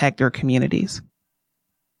that impact their communities.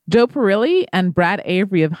 Joe Perilli and Brad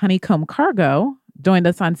Avery of Honeycomb Cargo joined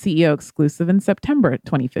us on CEO Exclusive in September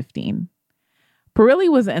 2015.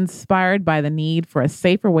 Perilli was inspired by the need for a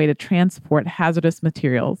safer way to transport hazardous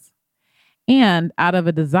materials, and out of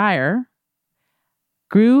a desire,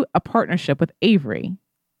 grew a partnership with Avery.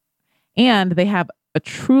 And they have a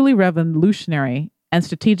truly revolutionary and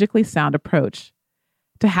strategically sound approach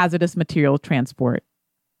to hazardous material transport.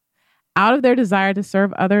 Out of their desire to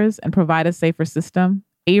serve others and provide a safer system,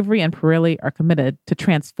 Avery and Perilli are committed to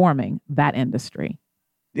transforming that industry.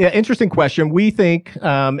 Yeah, interesting question. We think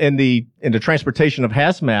in the transportation of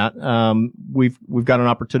hazmat, we've got an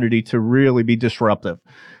opportunity to really be disruptive.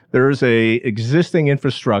 There is a existing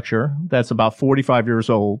infrastructure that's about 45 years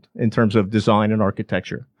old in terms of design and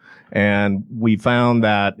architecture, and we found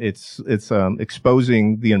that it's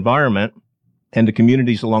exposing the environment and the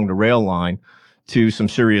communities along the rail line to some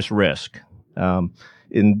serious risk.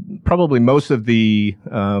 probably most of the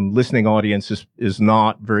listening audience is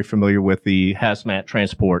not very familiar with the hazmat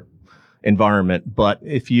transport environment. But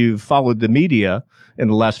if you've followed the media in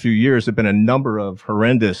the last few years, there have been a number of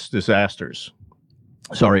horrendous disasters,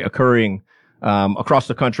 occurring across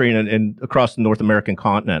the country and across the North American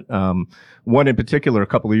continent. One in particular, a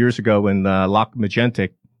couple of years ago in Lac Mégantic,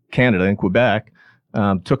 Canada, in Quebec,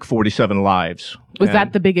 took 47 lives. Was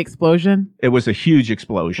that the big explosion? It was a huge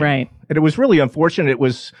explosion. Right. And it was really unfortunate. It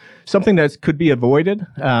was something that could be avoided.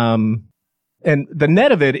 And the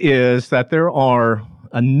net of it is that there are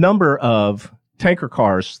a number of tanker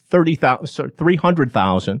cars,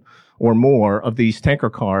 300,000 or more of these tanker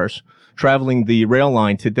cars traveling the rail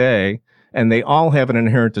line today, and they all have an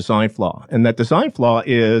inherent design flaw. And that design flaw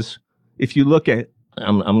is, if you look at,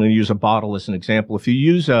 I'm going to use a bottle as an example. If you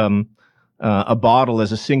use a bottle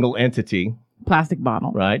as a single entity, plastic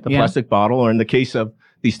bottle, right? The plastic bottle, or in the case of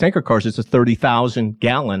these tanker cars, it's a 30,000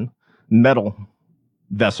 gallon metal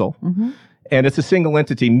vessel. Mm-hmm. And it's a single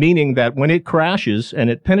entity, meaning that when it crashes and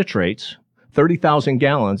it penetrates, 30,000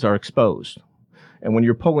 gallons are exposed. And when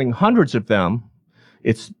you're pulling hundreds of them,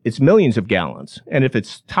 it's millions of gallons. And if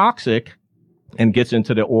it's toxic and gets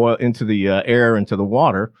into the oil, into the air, into the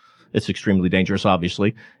water, it's extremely dangerous,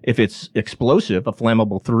 obviously. If it's explosive, a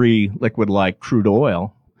flammable 3 liquid like crude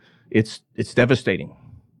oil, it's devastating.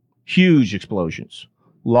 Huge explosions,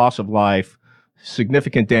 loss of life,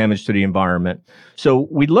 significant damage to the environment. So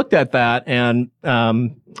we looked at that, and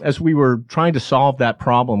as we were trying to solve that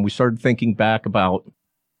problem, we started thinking back about,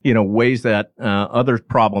 ways that other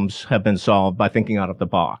problems have been solved by thinking out of the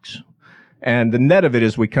box. And the net of it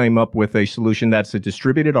is we came up with a solution that's a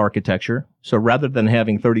distributed architecture. So rather than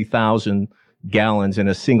having 30,000 gallons in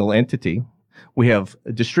a single entity, we have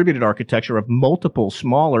a distributed architecture of multiple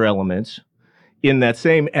smaller elements in that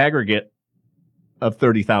same aggregate of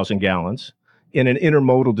 30,000 gallons in an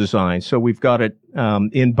intermodal design. So we've got it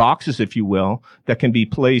in boxes, if you will, that can be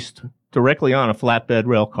placed directly on a flatbed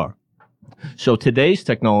rail car. So today's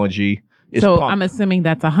technology is I'm assuming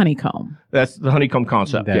that's a honeycomb. That's the honeycomb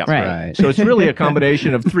concept. That's right. So it's really a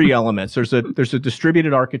combination of 3 elements. There's a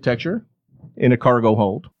distributed architecture in a cargo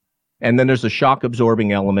hold, and then there's a shock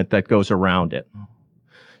absorbing element that goes around it.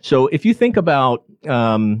 So if you think about,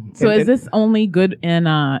 is this only good in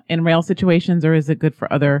rail situations, or is it good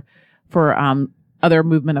for other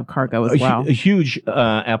movement of cargo as well? A huge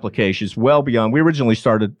applications, well beyond. We originally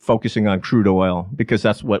started focusing on crude oil because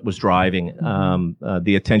that's what was driving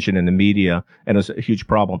the attention in the media, and it's a huge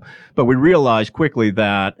problem. But we realized quickly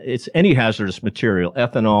that it's any hazardous material,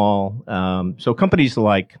 ethanol. So companies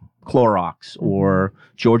like Clorox or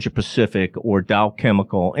Georgia Pacific or Dow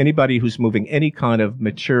Chemical, anybody who's moving any kind of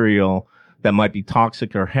material that might be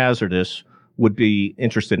toxic or hazardous would be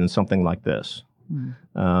interested in something like this.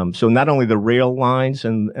 So not only the rail lines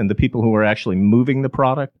and the people who are actually moving the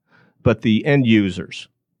product, but the end users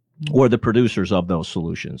or the producers of those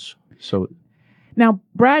solutions. So now,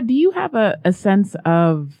 Brad, do you have a sense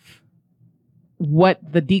of what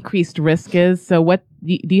the decreased risk is? So what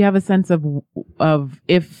do you have a sense of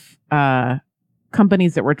if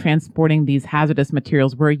companies that were transporting these hazardous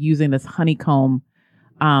materials were using this honeycomb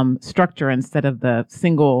structure instead of the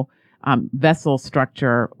single vessel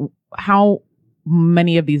structure, how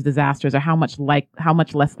many of these disasters, or how much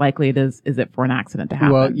less likely is it for an accident to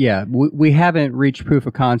happen? Well, yeah, we haven't reached proof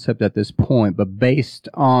of concept at this point, but based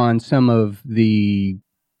on some of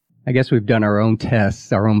I guess we've done our own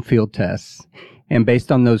tests, our own field tests, and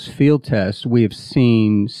based on those field tests, we have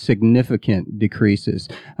seen significant decreases.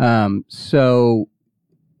 So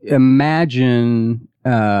imagine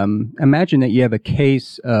that you have a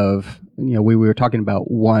case of, we were talking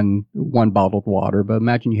about one bottled water, but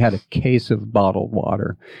imagine you had a case of bottled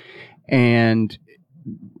water, and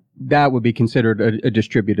that would be considered a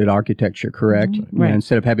distributed architecture, correct? Mm-hmm. Right.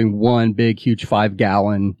 Instead of having one big, huge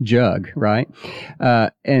 5-gallon jug, right?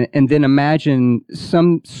 And then imagine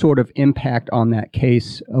some sort of impact on that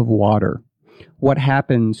case of water. What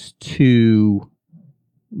happens to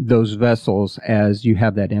those vessels as you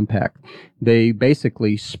have that impact? They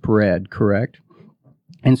basically spread, correct?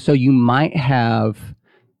 And so you might have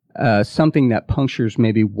something that punctures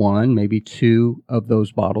maybe 1, maybe 2 of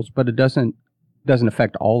those bottles, but it doesn't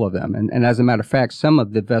affect all of them. And as a matter of fact, some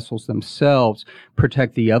of the vessels themselves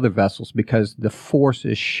protect the other vessels because the force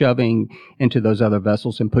is shoving into those other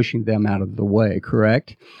vessels and pushing them out of the way,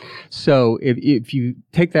 correct? So if you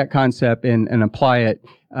take that concept and apply it,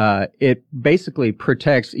 it basically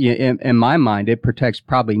protects, in my mind, it protects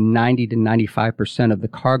probably 90 to 95% of the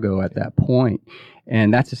cargo at that point.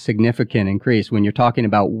 And that's a significant increase. When you're talking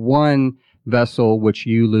about one vessel, which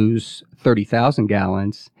you lose 30,000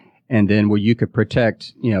 gallons, and then where you could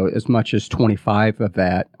protect, as much as 25 of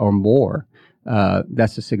that or more.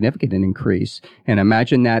 That's a significant increase. And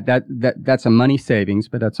imagine that's a money savings,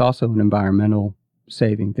 but that's also an environmental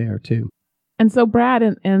saving there too. And so, Brad,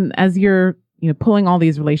 and as you're pulling all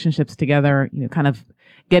these relationships together, kind of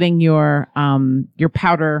getting your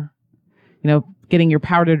powder, getting your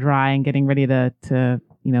powder dry and getting ready to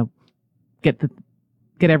get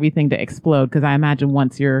everything to explode. Because I imagine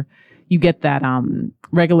once you get that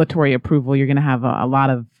regulatory approval, you're going to have a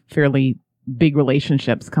lot of fairly big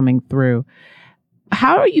relationships coming through.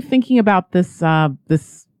 How are you thinking about this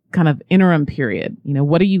kind of interim period?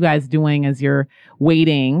 What are you guys doing as you're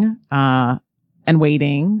waiting and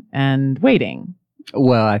waiting and waiting?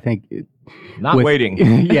 Well, I think waiting.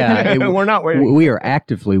 Yeah, we're not waiting. We are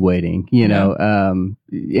actively waiting.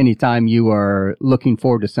 Anytime you are looking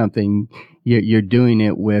forward to something, you're doing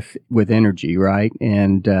it with energy, right?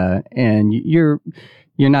 And you're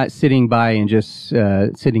not sitting by and just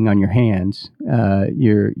sitting on your hands.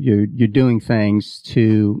 You're doing things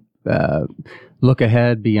to look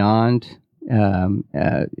ahead beyond.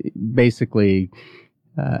 Basically,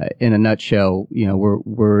 in a nutshell,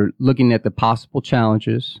 we're looking at the possible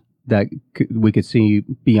challenges that we could see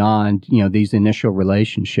beyond these initial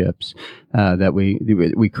relationships that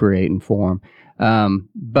we create and form.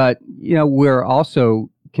 But we're also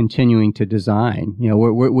continuing to design.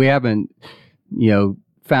 We haven't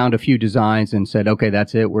found a few designs and said, okay,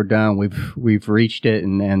 that's it, we're done, we've reached it,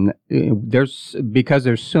 and there's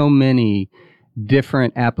so many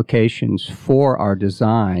different applications for our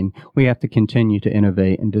design, we have to continue to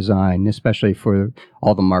innovate and design, especially for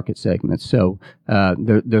all the market segments. So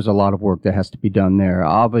there's a lot of work that has to be done there.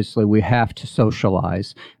 Obviously, we have to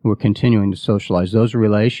socialize. We're continuing to socialize those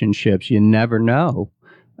relationships. You never know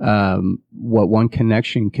what one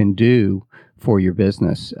connection can do for your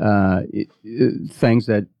business. Things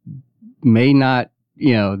that may not,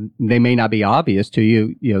 they may not be obvious to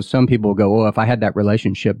you. Some people go, oh, if I had that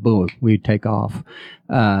relationship, boom, we'd take off.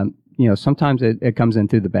 Sometimes it comes in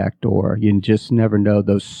through the back door. You just never know.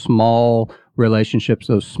 Those small relationships,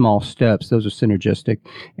 those small steps, those are synergistic,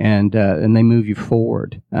 and they move you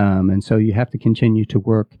forward. And so you have to continue to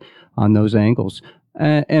work on those angles.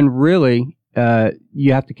 And really,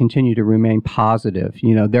 you have to continue to remain positive.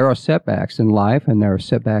 There are setbacks in life and there are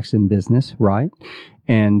setbacks in business, right?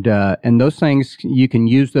 And those things, you can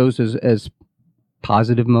use those as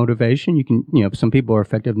positive motivation. You can, some people are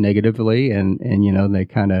affected negatively and they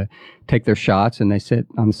kind of take their shots and they sit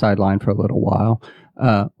on the sideline for a little while.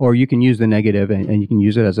 Or you can use the negative and you can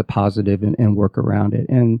use it as a positive and work around it.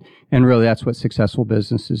 And really that's what successful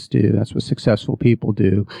businesses do. That's what successful people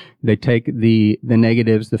do. They take the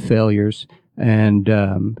negatives, the failures, and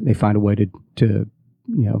they find a way to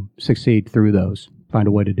succeed through those, find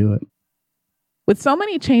a way to do it. With so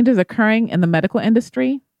many changes occurring in the medical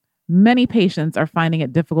industry, many patients are finding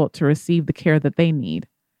it difficult to receive the care that they need,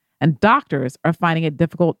 and doctors are finding it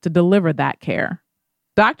difficult to deliver that care.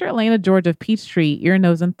 Dr. Elena George of Peachtree Ear,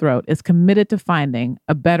 Nose, and Throat is committed to finding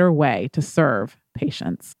a better way to serve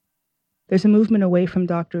patients. There's a movement away from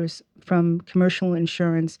doctors, from commercial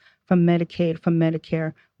insurance, from Medicaid, from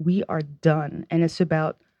Medicare. We are done, and it's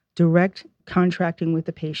about direct contracting with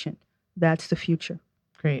the patient. That's the future.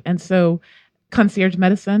 Great. And so concierge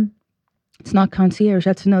medicine? It's not concierge.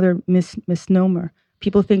 That's another misnomer.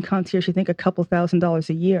 People think concierge, you think a couple $1,000s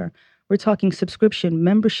a year. We're talking subscription,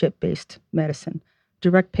 membership-based medicine,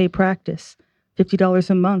 direct pay practice. $50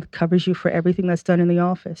 a month covers you for everything that's done in the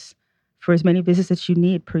office, for as many visits as you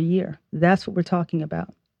need per year. That's what we're talking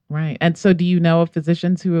about. Right. And so do you know of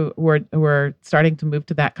physicians who are starting to move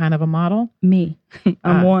to that kind of a model? Me.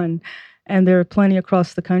 I'm one. And there are plenty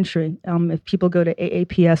across the country. If people go to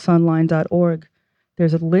aapsonline.org,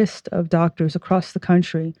 there's a list of doctors across the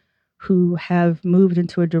country who have moved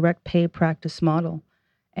into a direct pay practice model.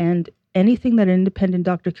 And anything that an independent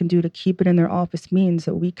doctor can do to keep it in their office means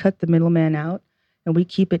that we cut the middleman out and we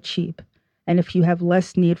keep it cheap. And if you have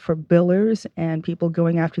less need for billers and people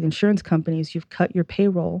going after the insurance companies, you've cut your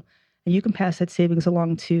payroll and you can pass that savings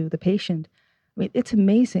along to the patient. I mean, it's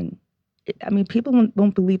amazing. People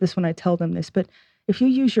won't believe this when I tell them this, but if you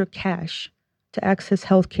use your cash to access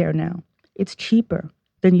healthcare now, it's cheaper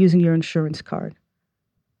than using your insurance card.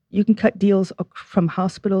 You can cut deals from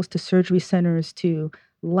hospitals to surgery centers to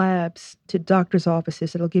labs to doctor's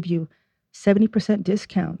offices. It'll give you 70%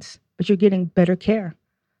 discounts, but you're getting better care.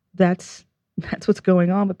 That's what's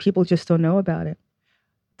going on, but people just don't know about it.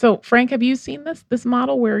 So, Frank, have you seen this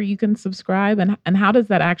model where you can subscribe, and how does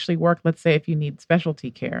that actually work? Let's say if you need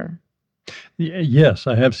specialty care. Yes,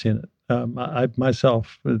 I have seen it. I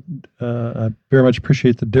myself, I very much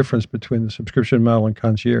appreciate the difference between the subscription model and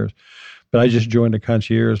concierge, but I just joined a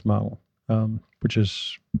concierge model, which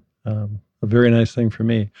is a very nice thing for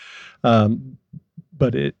me.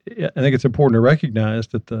 But I think it's important to recognize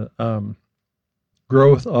that the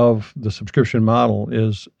growth of the subscription model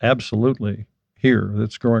is absolutely here.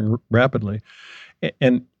 It's growing rapidly.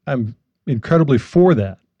 And I'm incredibly for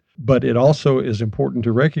that. But it also is important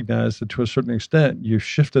to recognize that to a certain extent, you've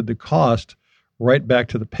shifted the cost right back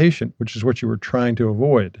to the patient, which is what you were trying to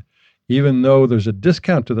avoid. Even though there's a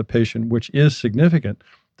discount to the patient, which is significant,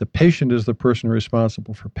 the patient is the person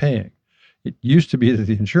responsible for paying. It used to be that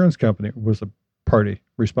the insurance company was the party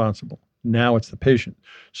responsible. Now it's the patient.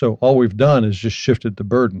 So all we've done is just shifted the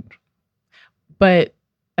burden. But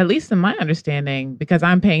at least in my understanding, because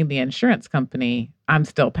I'm paying the insurance company, I'm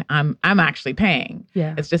actually paying.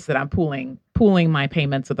 Yeah. It's just that I'm pooling my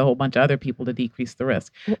payments with a whole bunch of other people to decrease the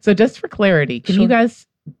risk. So just for clarity, can you guys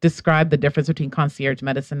describe the difference between concierge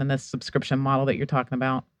medicine and this subscription model that you're talking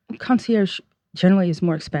about? Concierge generally is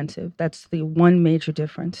more expensive. That's the one major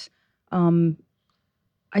difference.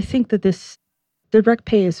 I think that this direct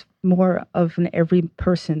pay is more of an every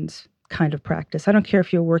person's kind of practice. I don't care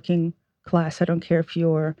if you're working class. I don't care if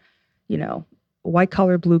you're, white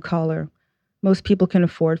collar, blue collar. Most people can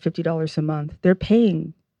afford $50 a month. They're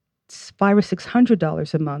paying $500 or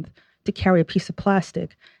 $600 a month to carry a piece of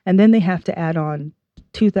plastic, and then they have to add on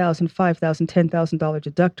 $2,000, $5,000, $10,000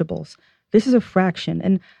 deductibles. This is a fraction,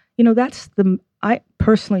 and I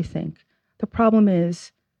personally think the problem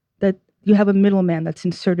is that you have a middleman that's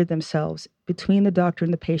inserted themselves between the doctor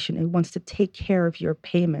and the patient and wants to take care of your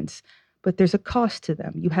payments. But there's a cost to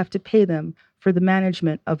them. You have to pay them for the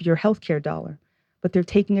management of your healthcare dollar, but they're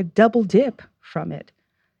taking a double dip from it.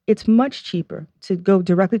 It's much cheaper to go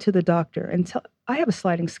directly to the doctor and I have a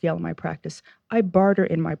sliding scale in my practice. I barter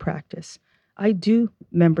in my practice. I do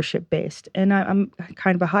membership based, and I'm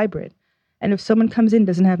kind of a hybrid. And if someone comes in,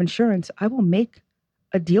 doesn't have insurance, I will make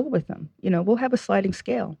a deal with them. We'll have a sliding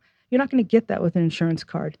scale. You're not going to get that with an insurance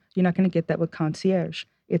card. You're not going to get that with concierge.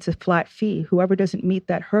 It's a flat fee. Whoever doesn't meet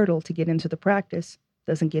that hurdle to get into the practice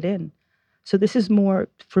doesn't get in. So this is more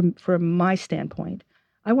from my standpoint.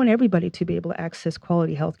 I want everybody to be able to access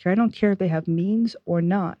quality healthcare. I don't care if they have means or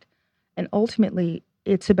not. And ultimately,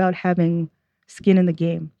 it's about having skin in the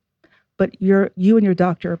game. But you and your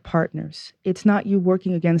doctor are partners. It's not you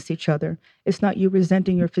working against each other. It's not you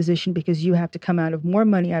resenting your physician because you have to come out of more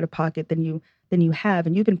money out of pocket than you have,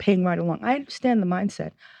 and you've been paying right along. I understand the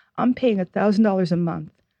mindset. I'm paying $1,000 a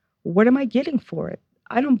month. What am I getting for it?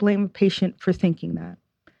 I don't blame a patient for thinking that.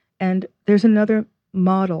 And there's another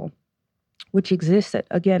model which exists that,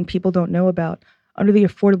 again, people don't know about. Under the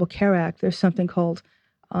Affordable Care Act, there's something called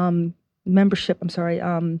membership. I'm sorry,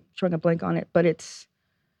 drawing a blank on it, but it's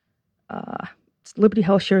Liberty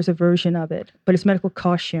Health Share is a version of it, but it's medical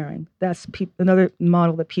cost sharing. That's another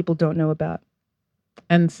model that people don't know about.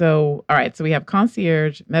 And so, all right, so we have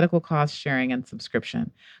concierge, medical cost sharing, and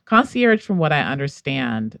subscription. Concierge, from what I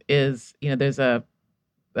understand, is, there's a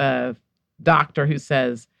doctor who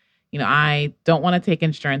says, I don't want to take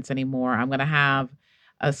insurance anymore. I'm going to have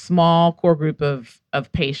a small core group of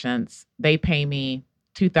patients. They pay me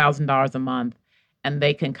 $2,000 a month, and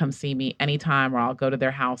they can come see me anytime, or I'll go to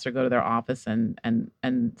their house or go to their office and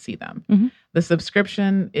see them. Mm-hmm. The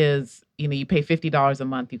subscription is, you pay $50 a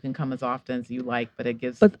month. You can come as often as you like, but it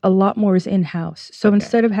gives... But a lot more is in-house. So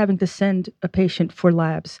instead of having to send a patient for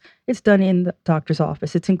labs, it's done in the doctor's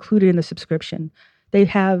office. It's included in the subscription. They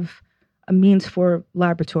have a means for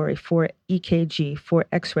laboratory, for EKG, for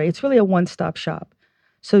X-ray. It's really a one-stop shop.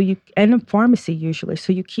 And a pharmacy usually.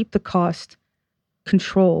 So you keep the cost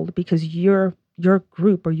controlled because your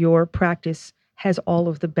group or your practice has all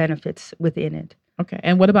of the benefits within it. Okay.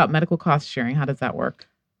 And what about medical cost sharing? How does that work?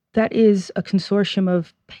 That is a consortium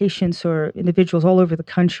of patients or individuals all over the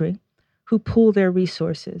country who pool their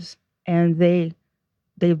resources, and they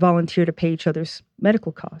volunteer to pay each other's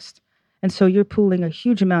medical costs. And so you're pooling a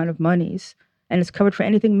huge amount of monies, and it's covered for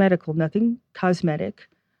anything medical, nothing cosmetic,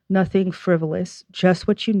 nothing frivolous, just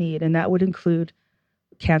what you need. And that would include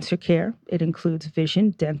cancer care. It includes vision,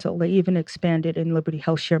 dental. They even expanded in Liberty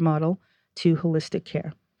Health Share model to holistic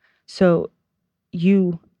care. So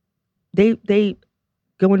they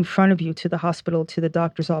go in front of you to the hospital, to the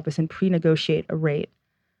doctor's office, and pre-negotiate a rate.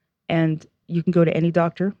 And you can go to any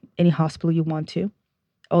doctor, any hospital you want to.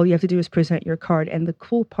 All you have to do is present your card. And the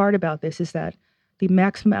cool part about this is that the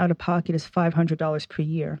maximum out-of-pocket is $500 per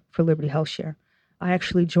year for Liberty Health Share. I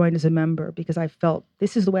actually joined as a member because I felt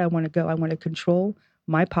this is the way I want to go. I want to control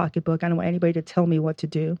my pocketbook. I don't want anybody to tell me what to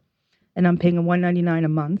do. And I'm paying $199 a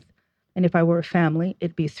month. And if I were a family,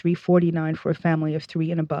 it'd be $349 for a family of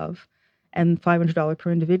 3 and above, and $500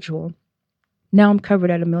 per individual. Now I'm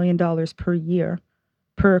covered at $1 million per year,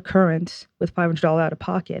 per occurrence, with $500 out of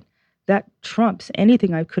pocket. That trumps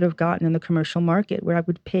anything I could have gotten in the commercial market, where I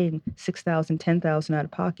would pay $6,000, $10,000 out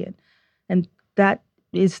of pocket. And that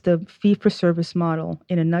is the fee-for-service model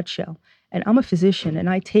in a nutshell. And I'm a physician, and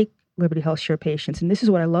I take Liberty Health Share patients, and this is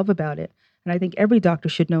what I love about it, and I think every doctor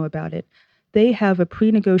should know about it. They have a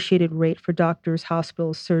pre-negotiated rate for doctors,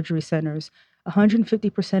 hospitals, surgery centers,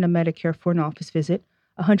 150% of Medicare for an office visit,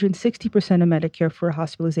 160% of Medicare for a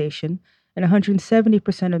hospitalization, and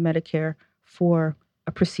 170% of Medicare for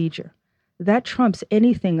a procedure. That trumps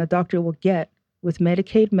anything a doctor will get with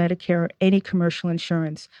Medicaid, Medicare, or any commercial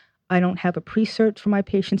insurance. I don't have a pre-cert for my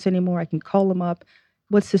patients anymore. I can call them up.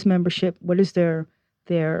 What's this membership? What is their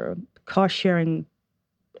cost sharing,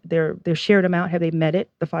 their shared amount? Have they met it,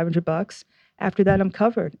 the $500? After that, I'm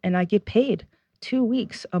covered, and I get paid 2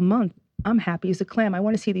 weeks, a month. I'm happy as a clam. I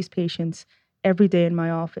want to see these patients every day in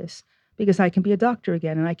my office because I can be a doctor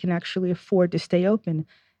again, and I can actually afford to stay open,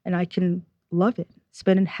 and I can love it.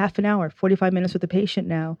 Spending half an hour, 45 minutes with a patient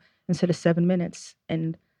now instead of 7 minutes,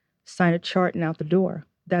 and sign a chart and out the door.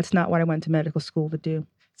 That's not what I went to medical school to do.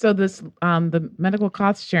 So this, the medical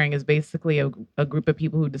cost sharing is basically a group of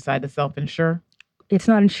people who decide to self-insure? It's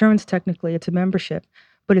not insurance technically, it's a membership.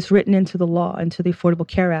 But it's written into the law, into the Affordable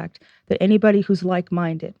Care Act, that anybody who's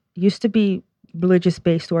like-minded, used to be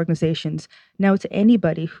religious-based organizations, now it's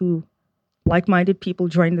anybody who, like-minded people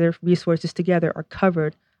joining their resources together, are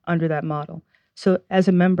covered under that model. So as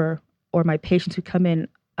a member, or my patients who come in,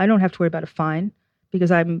 I don't have to worry about a fine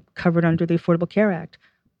because I'm covered under the Affordable Care Act,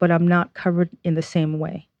 but I'm not covered in the same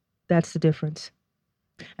way. That's the difference.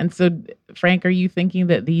 And so, Frank, are you thinking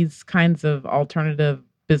that these kinds of alternative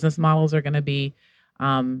business models are going to be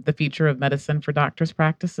the future of medicine for doctors'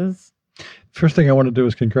 practices? First thing I want to do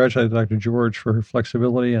is congratulate Dr. George for her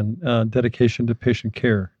flexibility and dedication to patient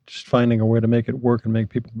care, just finding a way to make it work and make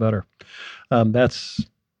people better. That's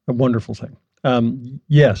a wonderful thing.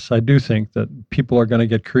 Yes, I do think that people are going to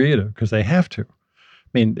get creative because they have to. I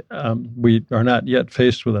mean, we are not yet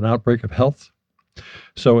faced with an outbreak of health.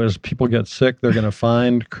 So as people get sick, they're going to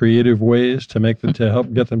find creative ways to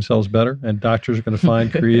help get themselves better. And doctors are going to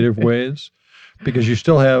find creative ways because you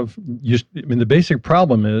still have, the basic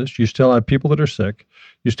problem is you still have people that are sick.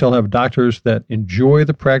 You still have doctors that enjoy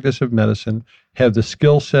the practice of medicine, have the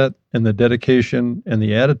skill set and the dedication and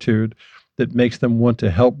the attitude that makes them want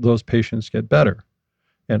to help those patients get better.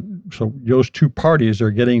 And so those two parties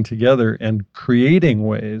are getting together and creating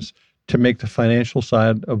ways to make the financial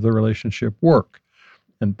side of the relationship work.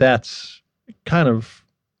 And that's kind of,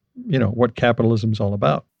 what capitalism is all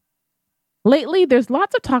about. Lately, there's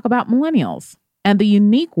lots of talk about millennials and the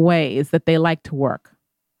unique ways that they like to work.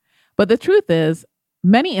 But the truth is,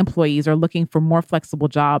 many employees are looking for more flexible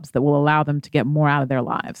jobs that will allow them to get more out of their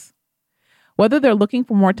lives. Whether they're looking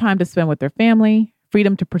for more time to spend with their family,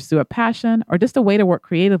 freedom to pursue a passion, or just a way to work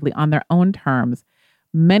creatively on their own terms,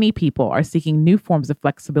 many people are seeking new forms of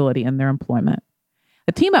flexibility in their employment.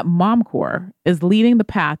 The team at MomCore is leading the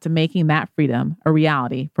path to making that freedom a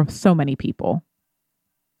reality for so many people.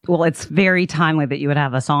 Well, it's very timely that you would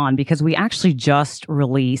have us on because we actually just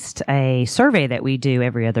released a survey that we do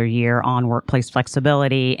every other year on workplace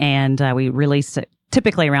flexibility, and we released it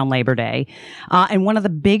typically around Labor Day. And one of the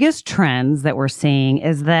biggest trends that we're seeing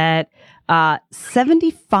is that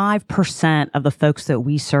 75% of the folks that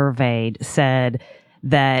we surveyed said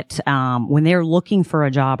that when they're looking for a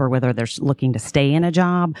job or whether they're looking to stay in a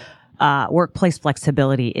job, workplace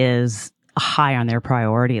flexibility is high on their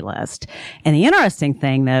priority list. And the interesting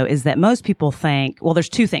thing, though, is that most people think, well, there's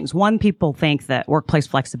two things. One, people think that workplace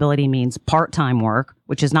flexibility means part-time work,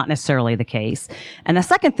 which is not necessarily the case. And the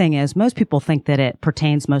second thing is most people think that it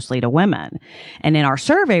pertains mostly to women. And in our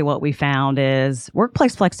survey, what we found is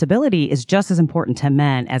workplace flexibility is just as important to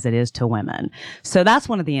men as it is to women. So that's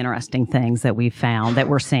one of the interesting things that we've found that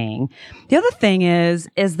we're seeing. The other thing is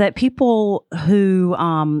that people who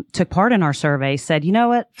took part in our survey said, you know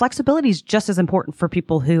what, flexibility is just as important for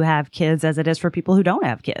people who have kids as it is for people who don't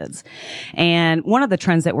have kids. And one of the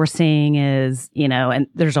trends that we're seeing is, and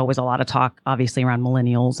there's always a lot of talk, obviously, around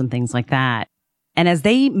millennials and things like that. And as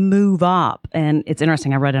they move up, and it's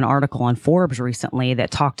interesting, I read an article on Forbes recently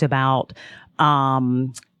that talked about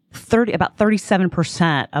about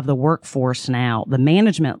 37% of the workforce now, the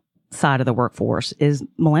management side of the workforce is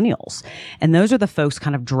millennials. And those are the folks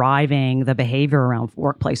kind of driving the behavior around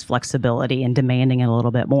workplace flexibility and demanding it a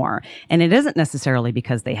little bit more. And it isn't necessarily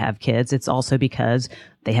because they have kids. It's also because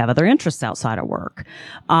they have other interests outside of work.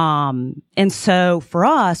 And so for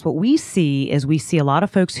us, what we see is we see a lot of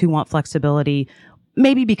folks who want flexibility,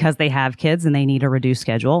 maybe because they have kids and they need a reduced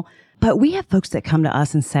schedule. But we have folks that come to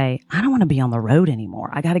us and say, I don't want to be on the road anymore.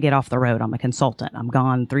 I got to get off the road. I'm a consultant. I'm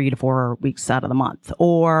gone 3 to 4 weeks out of the month.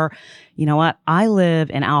 Or, you know what? I live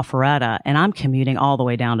in Alpharetta and I'm commuting all the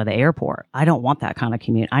way down to the airport. I don't want that kind of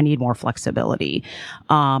commute. I need more flexibility.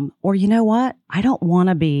 Or you know what? I don't want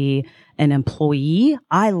to be an employee.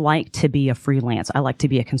 I like to be a freelance. I like to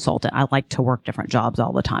be a consultant. I like to work different jobs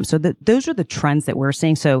all the time. So those are the trends that we're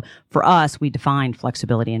seeing. So for us, we define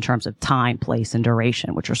flexibility in terms of time, place, and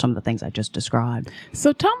duration, which are some of the things I just described.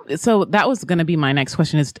 So so that was going to be my next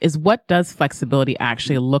question is what does flexibility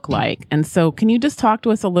actually look like? And so can you just talk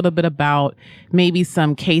to us a little bit about maybe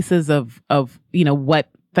some cases of what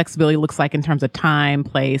flexibility looks like in terms of time,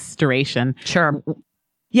 place, duration? Sure.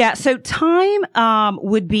 Yeah. So time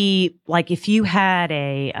would be like if you had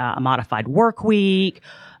a modified work week.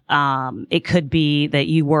 It could be that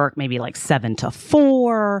you work maybe like 7 to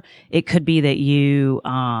 4. It could be that you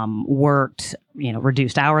worked,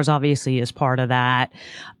 reduced hours, obviously, as part of that.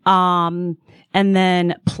 And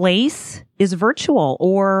then place is virtual,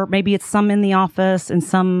 or maybe it's some in the office and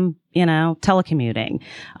some, telecommuting,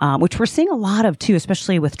 which we're seeing a lot of too,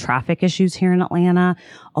 especially with traffic issues here in Atlanta.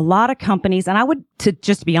 A lot of companies, and to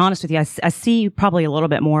just be honest with you, I see probably a little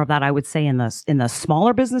bit more of that, I would say, in the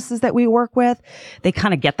smaller businesses that we work with. They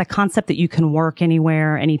kind of get the concept that you can work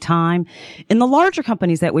anywhere, anytime. In the larger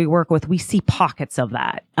companies that we work with, we see pockets of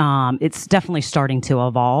that. It's definitely starting to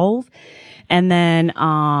evolve. And then,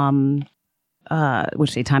 time,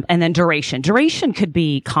 and then duration. Duration could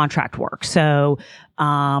be contract work. So,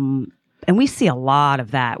 and we see a lot of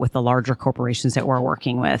that with the larger corporations that we're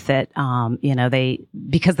working with that,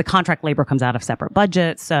 because the contract labor comes out of separate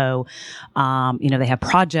budgets. So, they have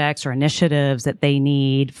projects or initiatives that they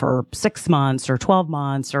need for 6 months or 12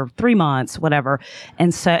 months or 3 months, whatever.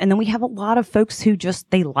 And then we have a lot of folks who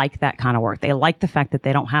they like that kind of work. They like the fact that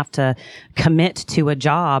they don't have to commit to a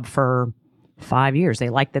job for 5 years. They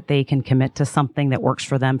like that they can commit to something that works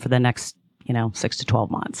for them for the next, 6 to 12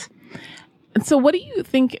 months. And so what do you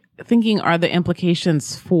thinking are the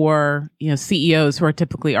implications for, CEOs who are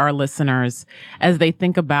typically our listeners as they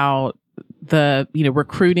think about the,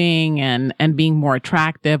 recruiting and being more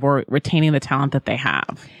attractive or retaining the talent that they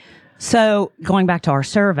have? So going back to our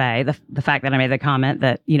survey, the fact that I made the comment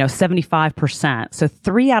that, 75%, so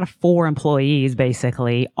 3 out of 4 employees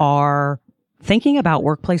basically are thinking about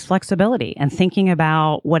workplace flexibility and thinking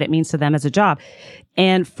about what it means to them as a job.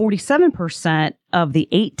 And 47% of the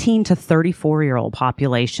 18 to 34-year-old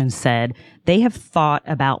population said they have thought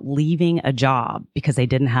about leaving a job because they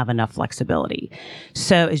didn't have enough flexibility.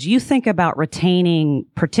 So as you think about retaining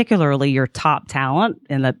particularly your top talent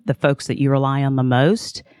and the folks that you rely on the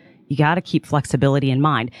most, you got to keep flexibility in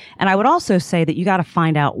mind. And I would also say that you got to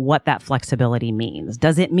find out what that flexibility means.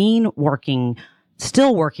 Does it mean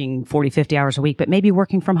still working 40, 50 hours a week, but maybe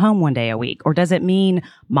working from home 1 day a week? Or does it mean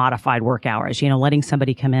modified work hours, letting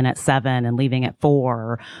somebody come in at 7 and leaving at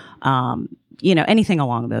 4, anything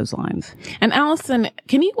along those lines. And Allison,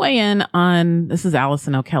 can you weigh in on, this is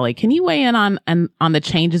Allison O'Kelly, can you weigh in on the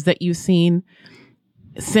changes that you've seen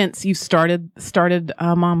since you started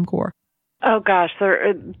MomCore? Oh gosh,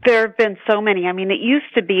 there have been so many. I mean, it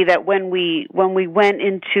used to be that when we went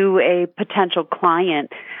into a potential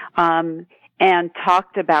client, and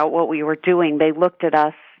talked about what we were doing, they looked at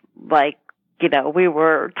us like, we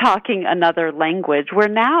were talking another language, where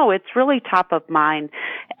now it's really top of mind.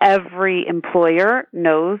 Every employer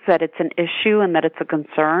knows that it's an issue and that it's a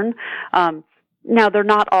concern. Now, they're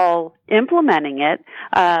not all implementing it,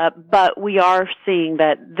 but we are seeing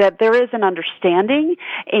that there is an understanding,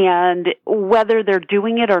 and whether they're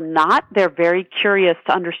doing it or not, they're very curious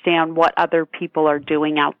to understand what other people are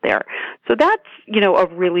doing out there. So that's, a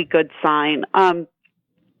really good sign.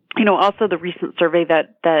 Also the recent survey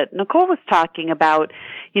that Nicole was talking about,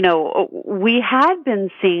 we had been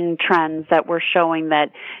seeing trends that were showing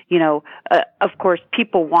that, of course,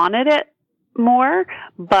 people wanted it more,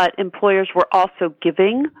 but employers were also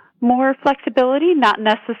giving more flexibility, not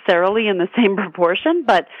necessarily in the same proportion,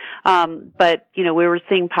 but we were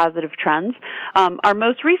seeing positive trends. Our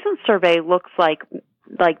most recent survey looks like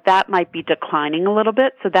like that might be declining a little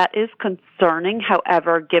bit. So that is concerning.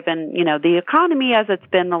 However, given, the economy as it's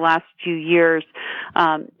been the last few years,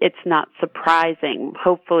 it's not surprising.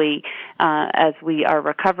 Hopefully, as we are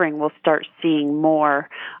recovering, we'll start seeing more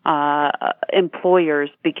employers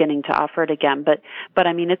beginning to offer it again. But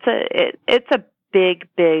I mean, it's a big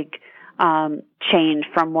change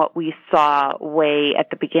from what we saw way at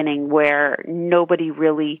the beginning, where nobody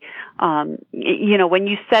really, when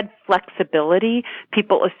you said flexibility,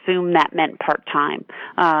 people assume that meant part-time,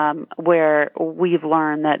 where we've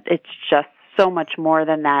learned that it's just so much more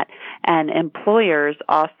than that. And employers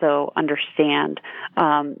also understand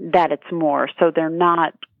that it's more. So they're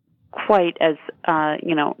not quite as,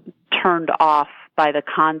 turned off by the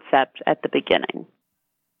concept at the beginning.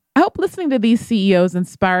 I hope listening to these CEOs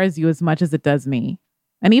inspires you as much as it does me.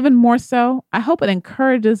 And even more so, I hope it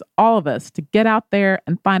encourages all of us to get out there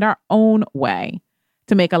and find our own way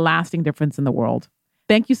to make a lasting difference in the world.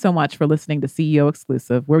 Thank you so much for listening to CEO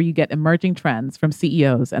Exclusive, where you get emerging trends from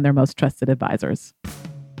CEOs and their most trusted advisors.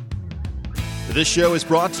 This show is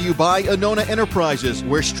brought to you by Anona Enterprises,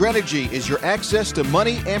 where strategy is your access to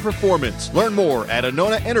money and performance. Learn more at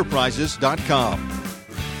AnonaEnterprises.com.